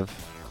have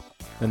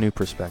a new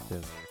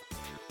perspective.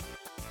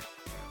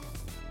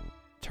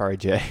 Tari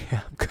J,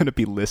 I'm going to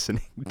be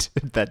listening to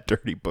that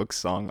Dirty Book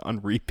song on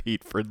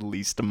repeat for at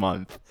least a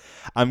month.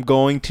 I'm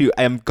going to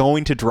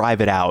drive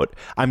it out.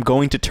 I'm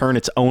going to turn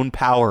its own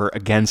power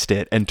against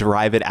it and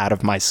drive it out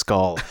of my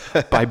skull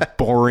by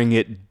boring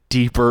it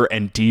deeper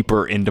and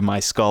deeper into my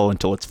skull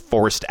until it's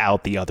forced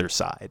out the other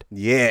side.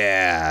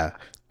 Yeah,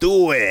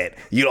 do it.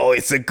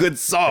 It's a good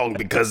song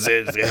because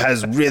it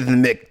has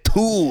rhythmic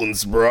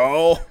tunes,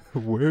 bro.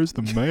 Where's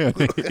the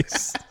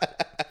mayonnaise?